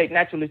gravitate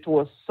naturally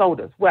towards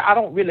sodas? Well, I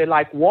don't really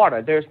like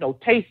water. There's no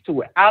taste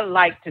to it. I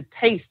like to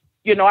taste,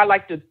 I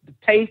like to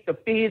taste the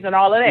fizz and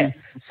all of that.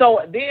 Mm-hmm. So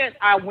then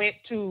I went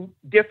to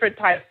different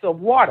types of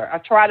water. I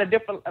tried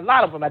a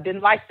lot of them. I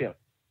didn't like them.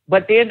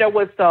 But then there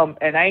was some,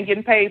 and I ain't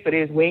getting paid for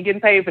this. We ain't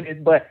getting paid for this,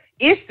 but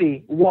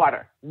Issy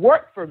water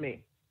worked for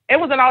me. It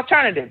was an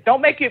alternative.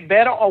 Don't make it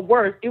better or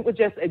worse. It was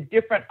just a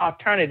different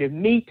alternative,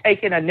 me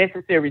taking a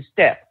necessary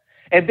step.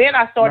 And then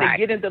I started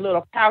getting the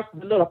little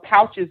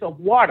pouches of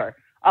water,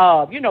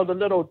 the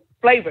little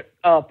flavored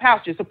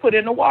pouches to put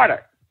in the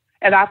water.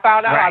 And I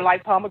found out I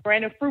like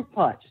pomegranate fruit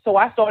punch. So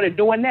I started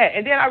doing that.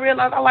 And then I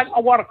realized I like my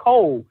water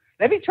cold.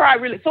 Let me try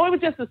So it was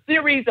just a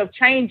series of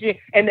changing.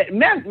 And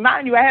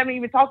mind you, I haven't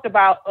even talked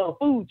about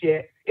food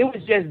yet. It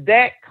was just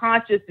that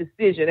conscious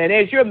decision. And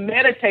as you're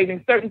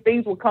meditating, certain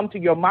things will come to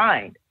your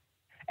mind.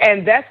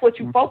 And that's what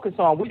you focus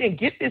on. We didn't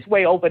get this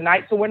way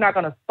overnight, so we're not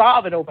going to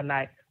solve it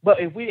overnight.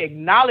 But if we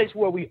acknowledge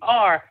where we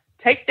are,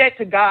 take that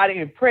to God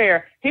in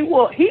prayer, He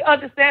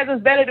understands us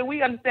better than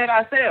we understand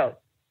ourselves.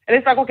 And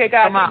it's like, okay,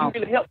 God,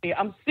 you really help me.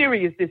 I'm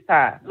serious this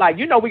time. Like,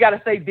 we got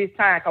to say this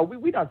time because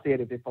we done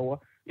said it before.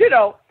 We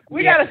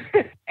got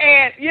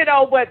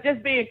to, but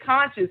just being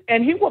conscious.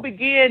 And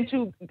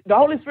the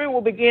Holy Spirit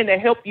will begin to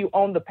help you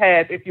on the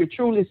path if you're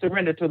truly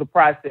surrendered to the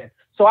process.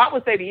 So I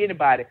would say to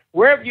anybody,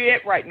 wherever you're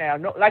at right now,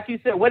 like you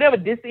said, whatever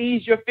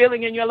dis-ease you're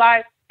feeling in your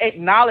life,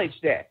 acknowledge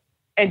that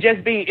and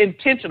just be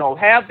intentional.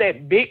 Have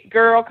that big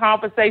girl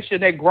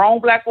conversation, that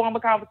grown black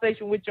woman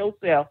conversation with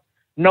yourself.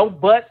 No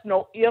buts,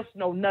 no ifs,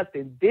 no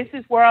nothing. This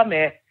is where I'm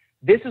at.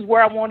 This is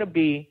where I want to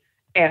be.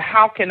 And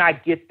how can I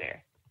get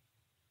there?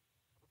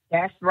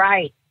 That's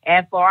right.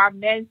 And for our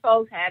men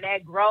folks, have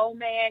that grown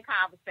man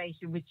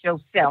conversation with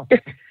yourself.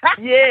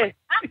 Yes.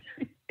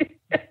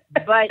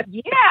 But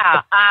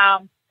yeah,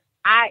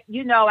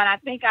 and I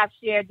think I've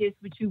shared this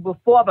with you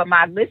before, but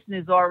my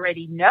listeners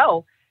already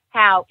know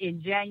how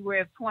in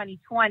January of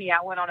 2020,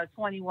 I went on a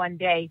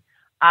 21-day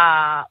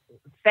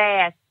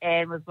fast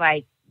and was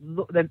like,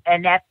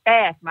 and that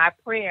fast, my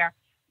prayer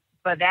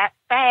for that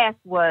fast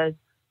was,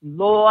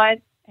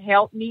 Lord,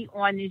 help me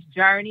on this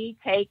journey.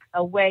 Take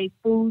away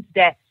foods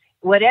that,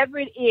 whatever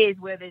it is,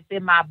 whether it's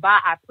in my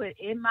body, I put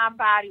in my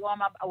body or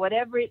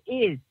whatever it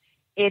is,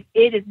 if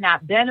it is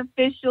not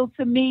beneficial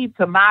to me,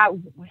 to my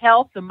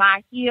health, to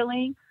my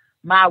healing,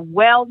 my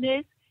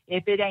wellness,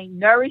 if it ain't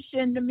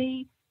nourishing to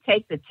me,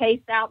 take the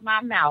taste out my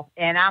mouth.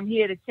 And I'm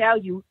here to tell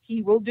you,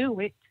 He will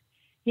do it.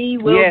 He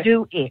will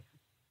do it.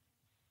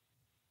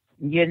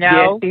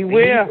 Yes, He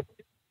will.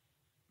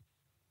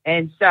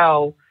 And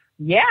so,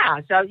 you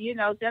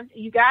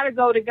got to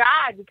go to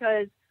God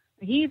because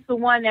He's the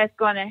one that's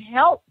going to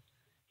help.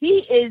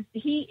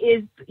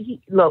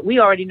 Look, we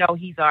already know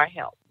He's our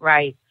help,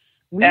 right?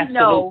 We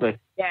know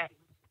that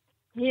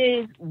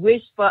His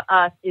wish for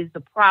us is to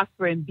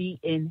prosper and be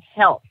in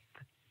health,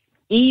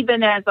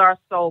 even as our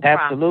soul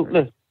prospers.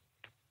 Absolutely.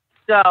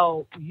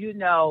 So,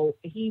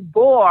 He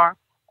bore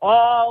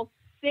all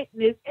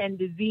sickness and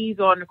disease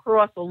on the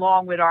cross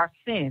along with our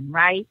sin,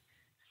 right?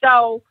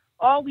 So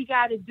all we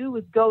got to do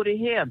is go to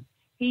Him.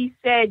 He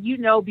said,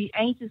 be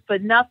anxious for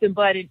nothing,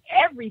 but in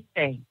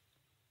everything,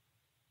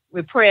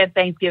 with prayer and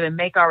thanksgiving,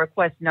 make our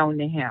requests known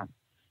to Him.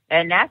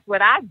 And that's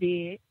what I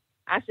did.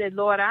 I said,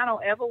 Lord, I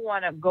don't ever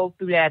want to go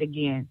through that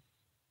again.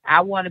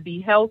 I want to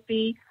be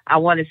healthy. I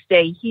want to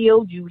stay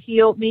healed. You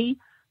healed me.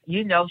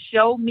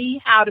 Show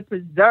me how to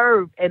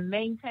preserve and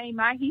maintain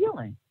my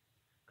healing.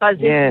 Because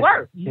it's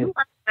work. You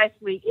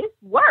Leslie, it's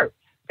work.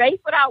 Faith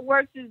without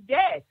works is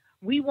dead.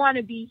 We want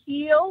to be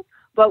healed,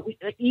 but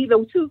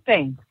either two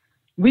things.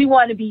 We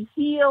want to be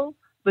healed,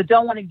 but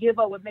don't want to give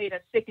up what made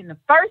us sick in the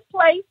first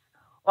place,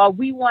 or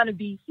we want to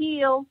be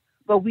healed,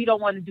 but we don't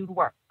want to do the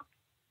work.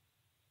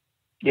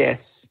 Yes.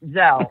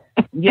 So,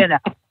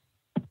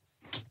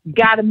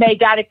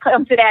 gotta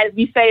come to that, as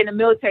we say in the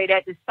military,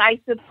 that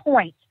decisive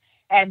point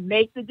and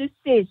make the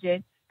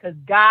decision, because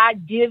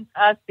God gives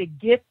us the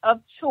gift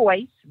of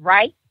choice,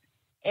 right?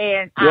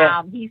 And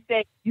He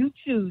said, you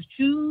choose.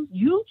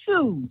 You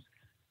choose.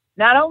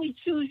 Not only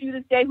choose you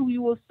this day who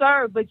you will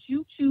serve, but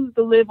you choose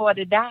to live or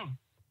to die.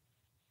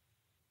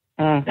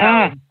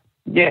 Mm-hmm.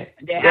 Yes,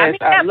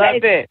 I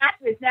love it.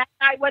 It's not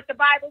like what the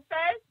Bible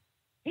says.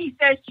 He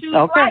says choose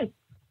life.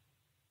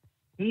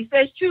 He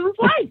says choose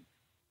life.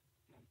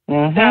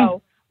 Mm-hmm.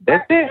 So,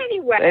 that's it.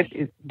 Anyway, that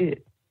is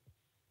it.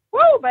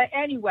 But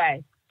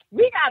anyway,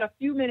 we got a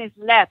few minutes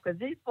left because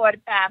these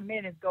 45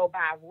 minutes go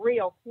by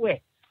real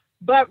quick.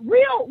 But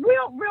real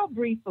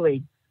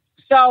briefly.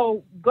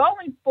 So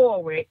going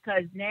forward,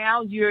 because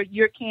now you're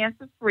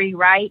cancer free,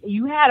 right?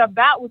 You had a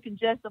bout with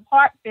congestive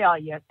heart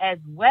failure as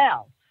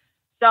well.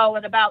 So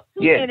in about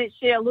 2 minutes,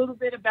 share a little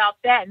bit about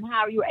that and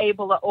how you were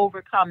able to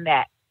overcome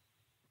that.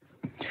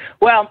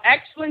 Well, I'm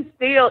actually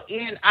still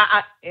in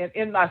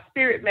my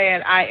spirit,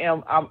 man.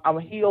 I'm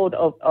healed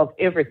of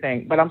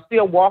everything, but I'm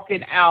still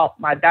walking out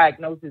my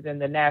diagnosis in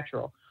the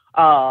natural,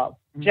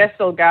 just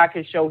so God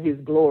can show His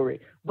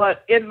glory.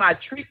 But in my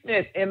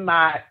treatment, in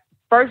my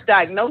first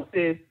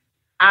diagnosis,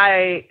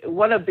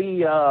 one of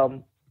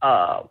the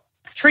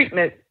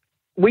treatment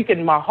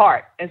weakened my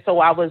heart, and so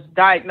I was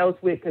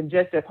diagnosed with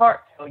congestive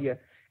heart failure.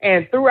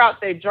 And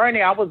throughout that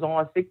journey, I was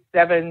on 6,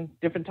 7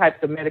 different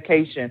types of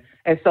medication.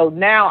 And so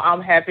now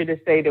I'm happy to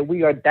say that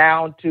we are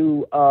down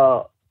to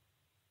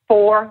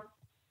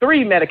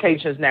 3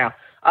 medications now,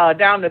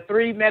 down to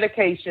 3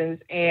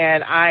 medications.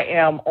 And I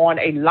am on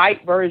a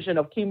light version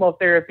of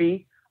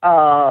chemotherapy.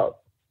 And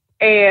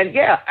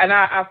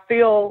I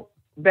feel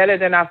better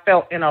than I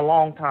felt in a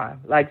long time,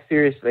 like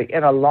seriously,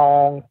 in a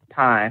long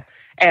time.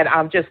 And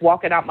I'm just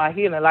walking out my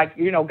healing. Like,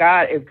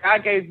 God, if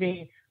God gave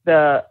me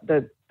the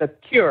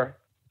cure,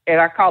 and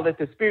I call it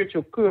the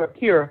spiritual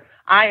cure,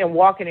 I am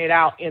walking it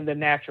out in the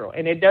natural.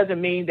 And it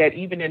doesn't mean that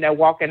even in that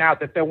walking out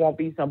that there won't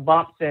be some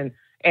bumps and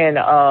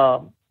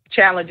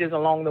challenges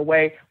along the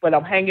way, but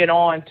I'm hanging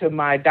on to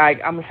my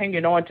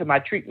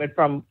treatment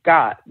from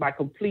God, my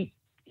complete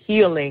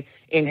healing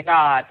in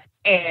God.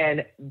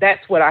 And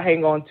that's what I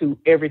hang on to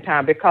every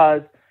time,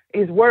 because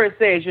His word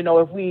says,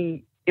 if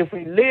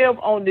we live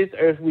on this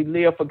earth, we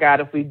live for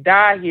God. If we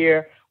die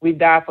here, we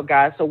die for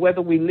God. So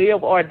whether we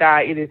live or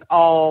die, it is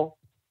all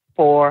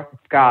for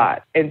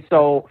God. And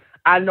so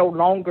I no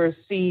longer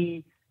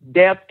see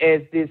death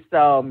as this,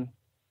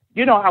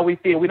 you know how we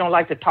feel. We don't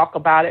like to talk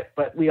about it,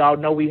 but we all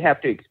know we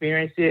have to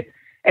experience it.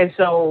 And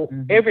so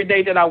every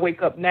day that I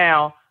wake up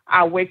now,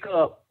 I wake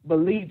up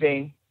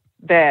believing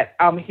that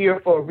I'm here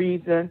for a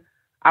reason.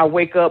 I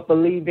wake up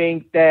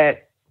believing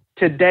that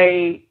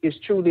today is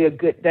truly a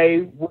good day.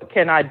 What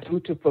can I do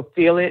to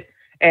fulfill it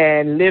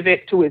and live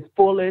it to its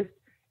fullest?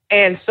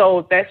 And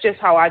so that's just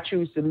how I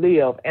choose to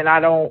live. And I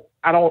don't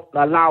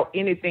allow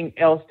anything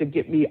else to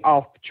get me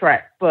off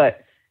track.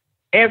 But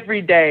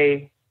every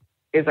day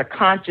is a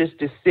conscious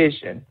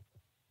decision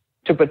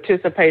to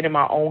participate in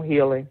my own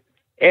healing.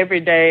 Every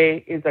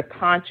day is a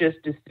conscious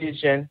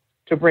decision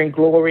to bring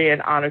glory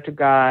and honor to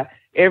God.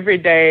 Every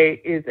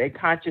day is a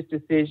conscious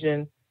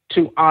decision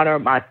to honor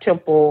my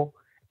temple.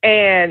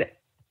 And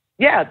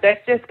yeah,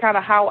 that's just kind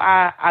of how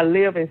I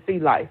live and see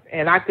life.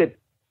 And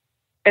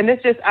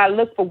it's just, I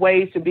look for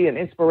ways to be an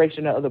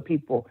inspiration to other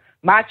people.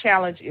 My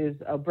challenge is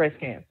breast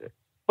cancer,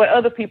 but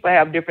other people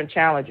have different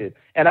challenges.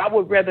 And I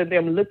would rather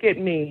them look at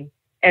me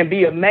and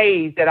be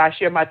amazed that I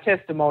share my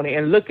testimony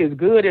and look as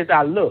good as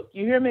I look.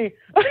 You hear me?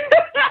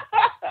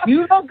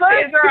 You look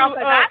good, girl,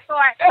 because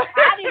I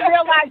didn't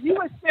realize you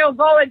were still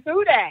going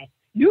through that.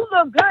 You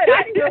look good.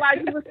 I didn't realize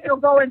you were still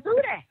going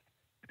through that.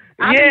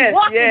 I mean,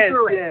 walking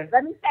through it.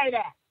 Let me say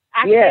that.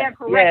 I stand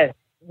correct.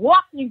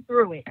 Walking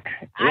through it.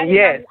 I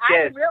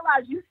didn't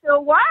realize you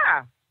still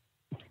were.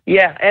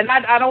 Yeah, and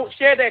I don't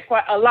share that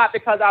quite a lot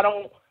because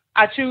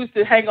I choose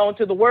to hang on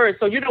to the word.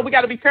 So, we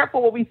got to be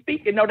careful what we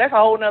speak. That's a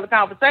whole nother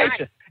conversation.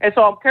 Right. And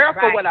so I'm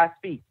careful what I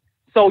speak.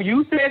 So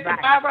you said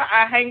survivor,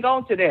 I hang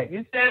on to that.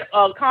 You said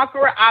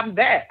conqueror, I'm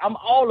that. I'm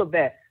all of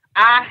that.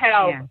 I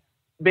have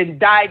been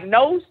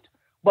diagnosed,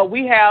 but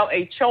we have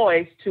a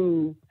choice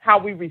to how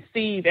we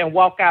receive and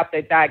walk out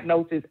that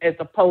diagnosis as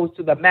opposed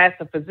to the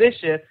master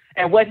physician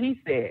and what he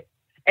said.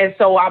 And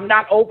so I'm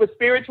not over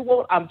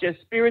spiritual. I'm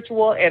just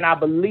spiritual, and I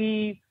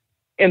believe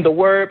in the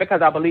word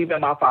because I believe in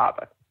my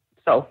Father.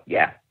 So,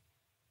 yeah.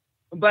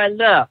 But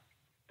look,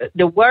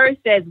 the word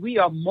says we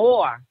are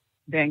more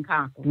than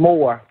conquerors.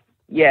 More.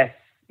 Yes.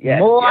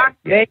 More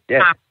than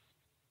conquerors.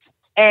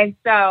 And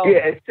so,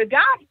 to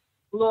God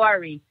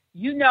glory,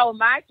 when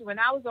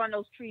I was on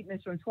those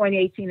treatments from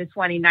 2018 to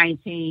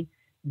 2019,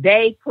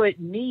 they put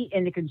me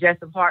in the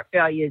congestive heart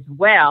failure as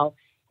well.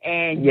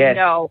 And,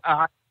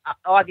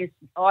 August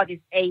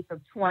 8th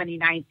of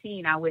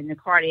 2019, I went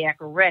into cardiac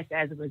arrest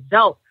as a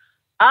result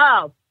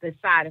of the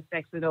side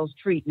effects of those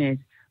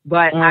treatments.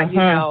 But, but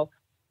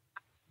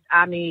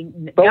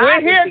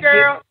we're here,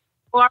 girl.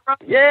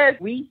 Yes.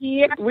 We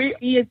here.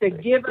 He is the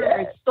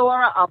giver,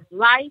 restorer of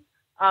life,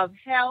 of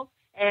health.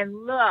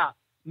 And look,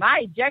 my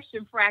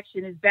ejection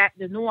fraction is back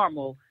to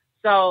normal.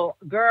 So,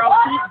 girl,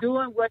 keep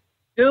doing what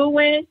you're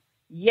doing.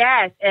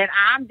 Yes, and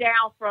I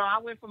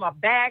went from a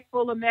bag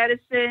full of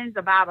medicines,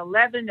 about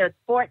 11 to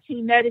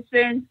 14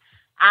 medicines.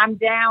 I'm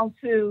down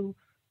to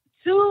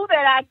 2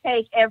 that I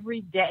take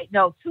every day.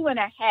 No,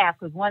 2.5,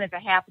 because 1 is a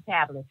half a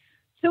tablet.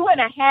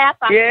 2.5 I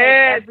take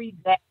every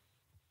day,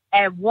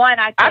 and 1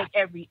 I take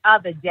every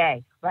other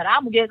day. But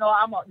I'm getting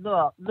on.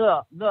 Look.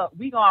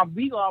 We gonna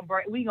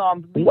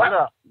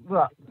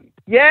look.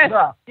 Yes.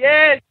 I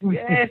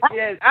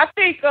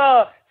think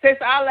since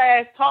I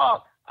last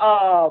talked,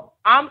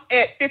 I'm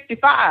at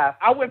 55.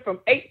 I went from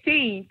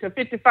 18 to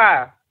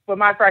 55 for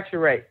my fracture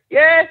rate.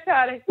 Yes,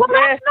 honey. Well,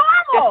 that's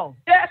normal.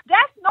 Yes.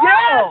 That's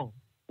normal. Yes.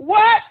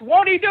 What?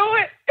 Won't he do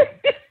it?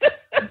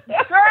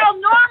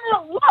 Girl,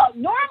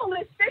 normal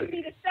is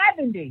 50 to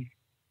 70.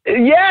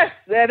 Yes,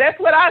 that's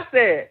what I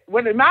said.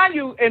 Mind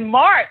you, in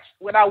March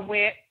when I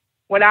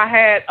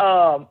had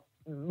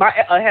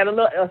I had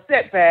a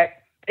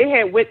setback. It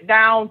had went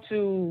down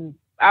to,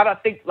 I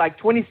don't think, like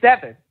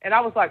 27. And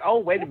I was like, oh,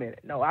 wait a minute.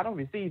 No, I don't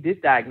receive this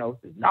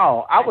diagnosis.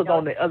 No, I was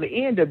on the other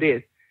end of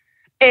this.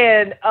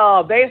 And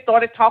they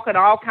started talking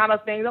all kind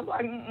of things. I'm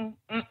like,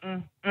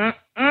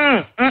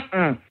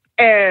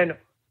 And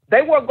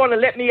they weren't going to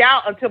let me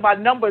out until my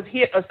numbers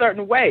hit a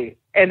certain way.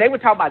 And they were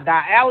talking about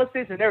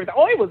dialysis and everything.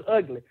 Oh, it was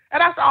ugly.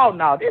 And I said, oh,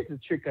 no, this is a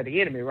trick of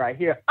the enemy right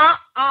here.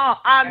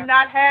 I'm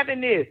not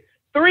having this.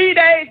 3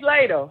 days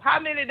later, how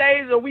many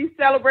days do we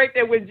celebrate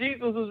that when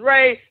Jesus was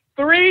raised?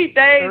 3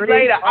 days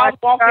later, I'm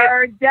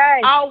walking.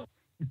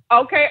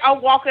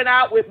 I'm walking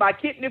out with my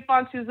kidney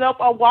functions up.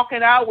 I'm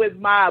walking out with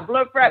my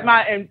blood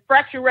and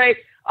fracture rate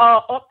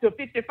up to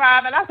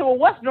 55. And I said, well,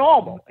 what's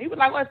normal? He was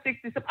like, well,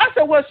 67. I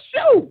said, well,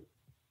 shoot.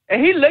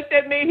 And he looked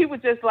at me. He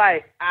was just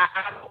like,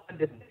 I don't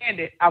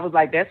understand it. I was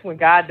like, that's when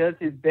God does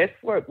his best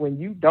work, when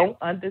you don't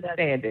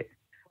understand it.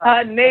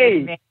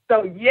 Honey.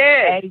 So,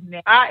 yes,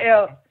 I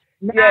am.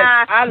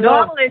 Yes,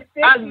 normal is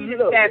 50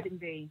 to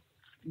 70.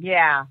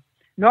 Yeah.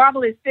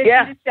 Normal is 50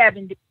 to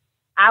 70.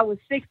 I was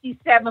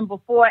 67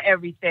 before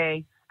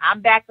everything.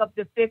 I'm back up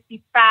to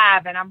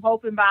 55, and I'm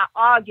hoping by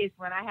August,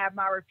 when I have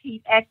my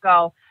repeat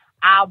echo,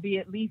 I'll be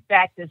at least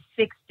back to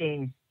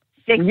 60.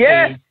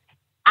 Yes.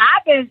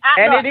 I'm in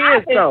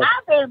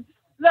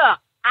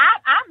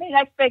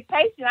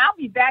expectation. I'll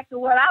be back to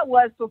what I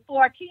was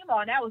before chemo,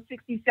 and that was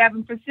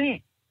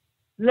 67%.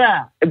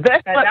 Look.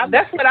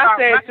 That's what I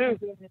said, too.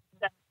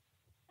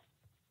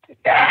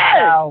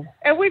 Yes.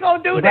 And we're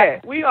going to do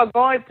that. We are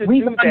going to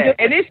do that.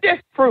 And it's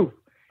just proof.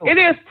 It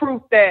is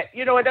proof that,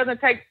 it doesn't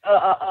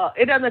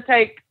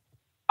take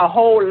a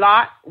whole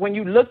lot when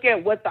you look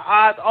at what the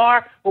odds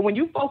are. But when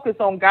you focus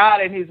on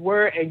God and his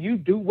word and you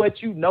do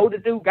what you know to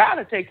do, God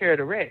will take care of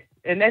the rest.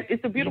 And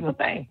it's a beautiful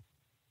thing.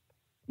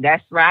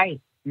 That's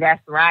right.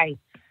 That's right.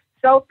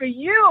 So for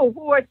you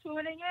who are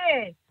tuning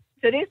in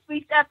to this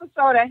week's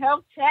episode of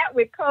Health Chat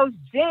with Coach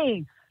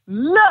Jean,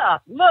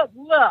 look.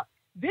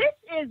 This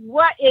is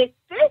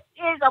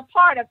a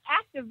part of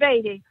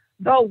activating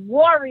the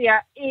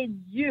warrior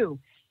in you.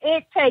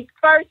 It takes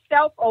first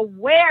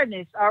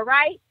self-awareness, all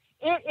right?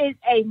 It is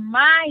a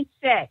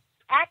mindset.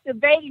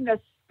 Activating the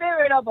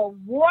spirit of a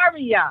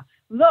warrior,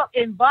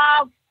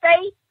 involves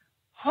faith,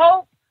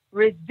 hope,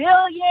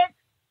 resilience,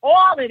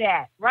 all of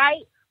that,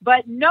 right?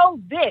 But know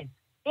this,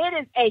 it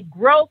is a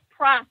growth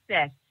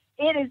process.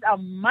 It is a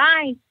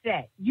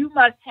mindset. You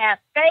must have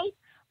faith,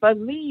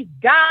 believe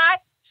God,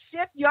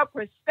 shift your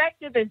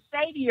perspective and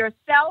say to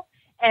yourself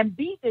and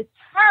be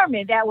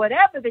determined that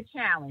whatever the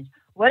challenge,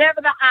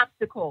 whatever the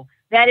obstacle,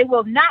 that it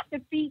will not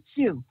defeat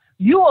you.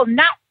 You will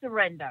not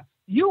surrender.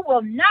 You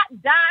will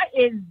not die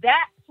in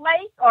that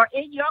place or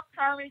in your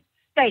current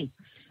state.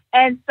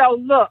 And so,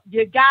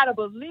 you got to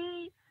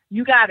believe,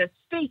 you got to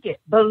speak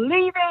it.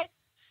 Believe it,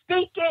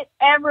 speak it,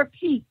 and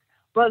repeat.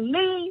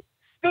 Believe,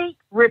 speak,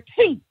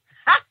 repeat.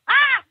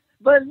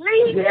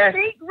 Believe,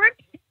 speak,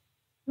 repeat.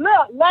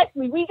 Look,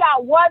 Leslie, we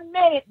got 1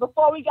 minute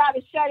before we got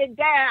to shut it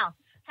down.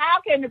 How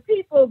can the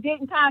people get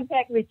in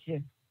contact with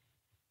you?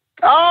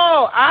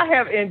 Oh, I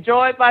have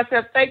enjoyed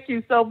myself. Thank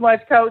you so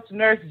much, Coach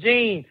Nurse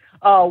Jean.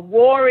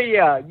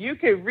 Warrior. You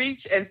can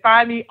reach and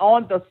find me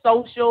on the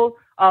social,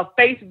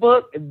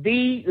 Facebook,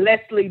 The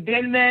Leslie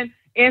Denman,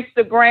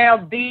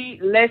 Instagram, The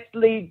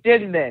Leslie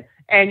Denman.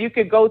 And you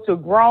can go to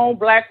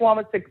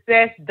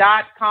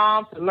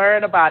grownblackwomansuccess.com to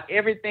learn about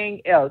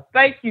everything else.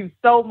 Thank you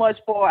so much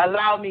for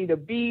allowing me to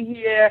be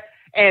here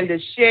and to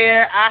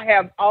share. I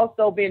have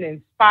also been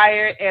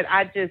inspired, and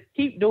I just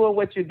keep doing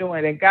what you're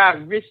doing. And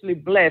God richly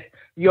bless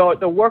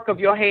the work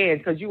of your hands,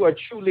 because you are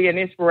truly an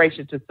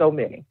inspiration to so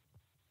many.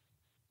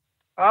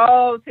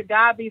 Oh, to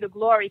God be the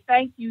glory.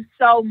 Thank you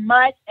so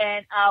much.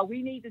 And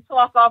we need to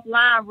talk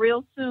offline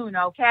real soon,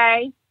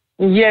 okay?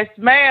 Yes,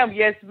 ma'am.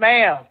 Yes,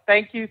 ma'am.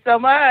 Thank you so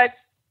much.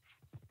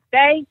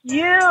 Thank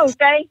you.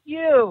 Thank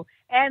you.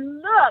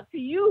 And look, to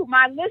you,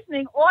 my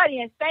listening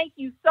audience, thank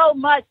you so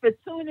much for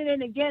tuning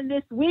in again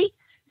this week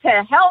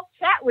to Health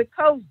Chat with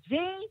Coach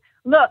Jean.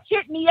 Look,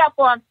 hit me up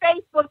on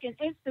Facebook and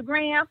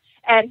Instagram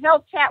at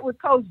Health Chat with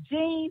Coach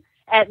Jean,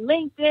 at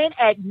LinkedIn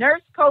at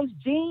Nurse Coach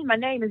Jean. My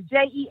name is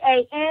Jean.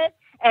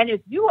 And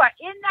if you are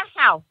in the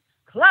house,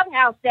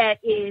 Clubhouse that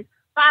is,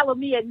 follow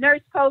me at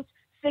Nurse Coach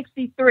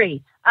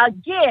 63.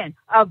 Again,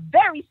 a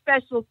very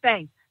special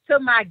thanks to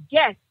my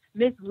guest,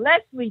 Miss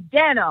Leslie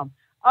Denham.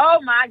 Oh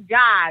my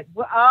God.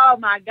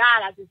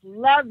 I just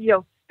love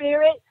your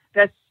spirit,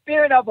 the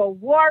spirit of a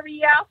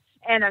warrior.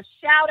 And a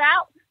shout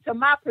out to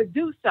my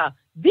producer,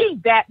 the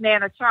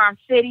Batman of Charm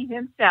City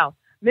himself,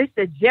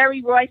 Mr.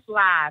 Jerry Royce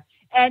Live.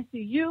 And to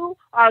you,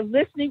 our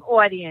listening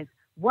audience,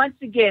 once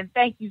again,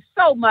 thank you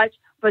so much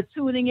for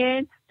tuning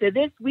in to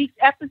this week's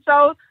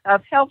episode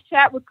of Health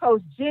Chat with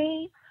Coach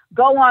Jean.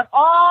 Go on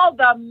all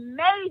the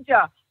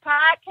major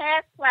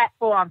podcast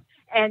platforms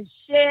and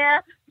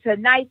share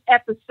tonight's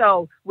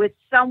episode with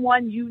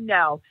someone you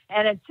know.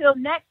 And until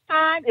next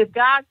time, if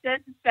God says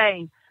the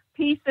same,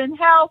 peace and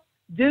health,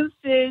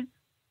 deuces.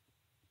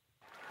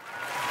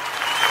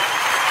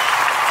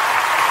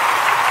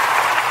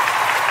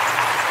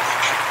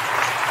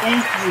 Thank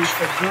you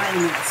for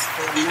joining us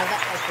for another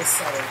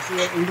episode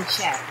here in the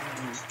chat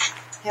room.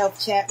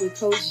 Health Chat with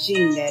Coach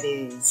Jean, that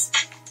is.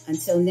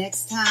 Until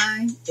next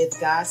time,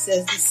 if God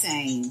says the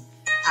same,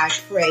 I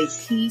pray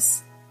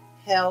peace,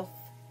 health,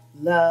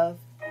 love,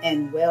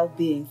 and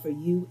well-being for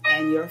you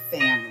and your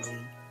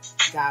family.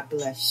 God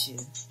bless you.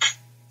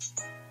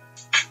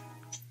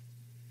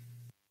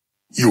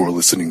 You are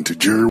listening to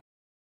Jerry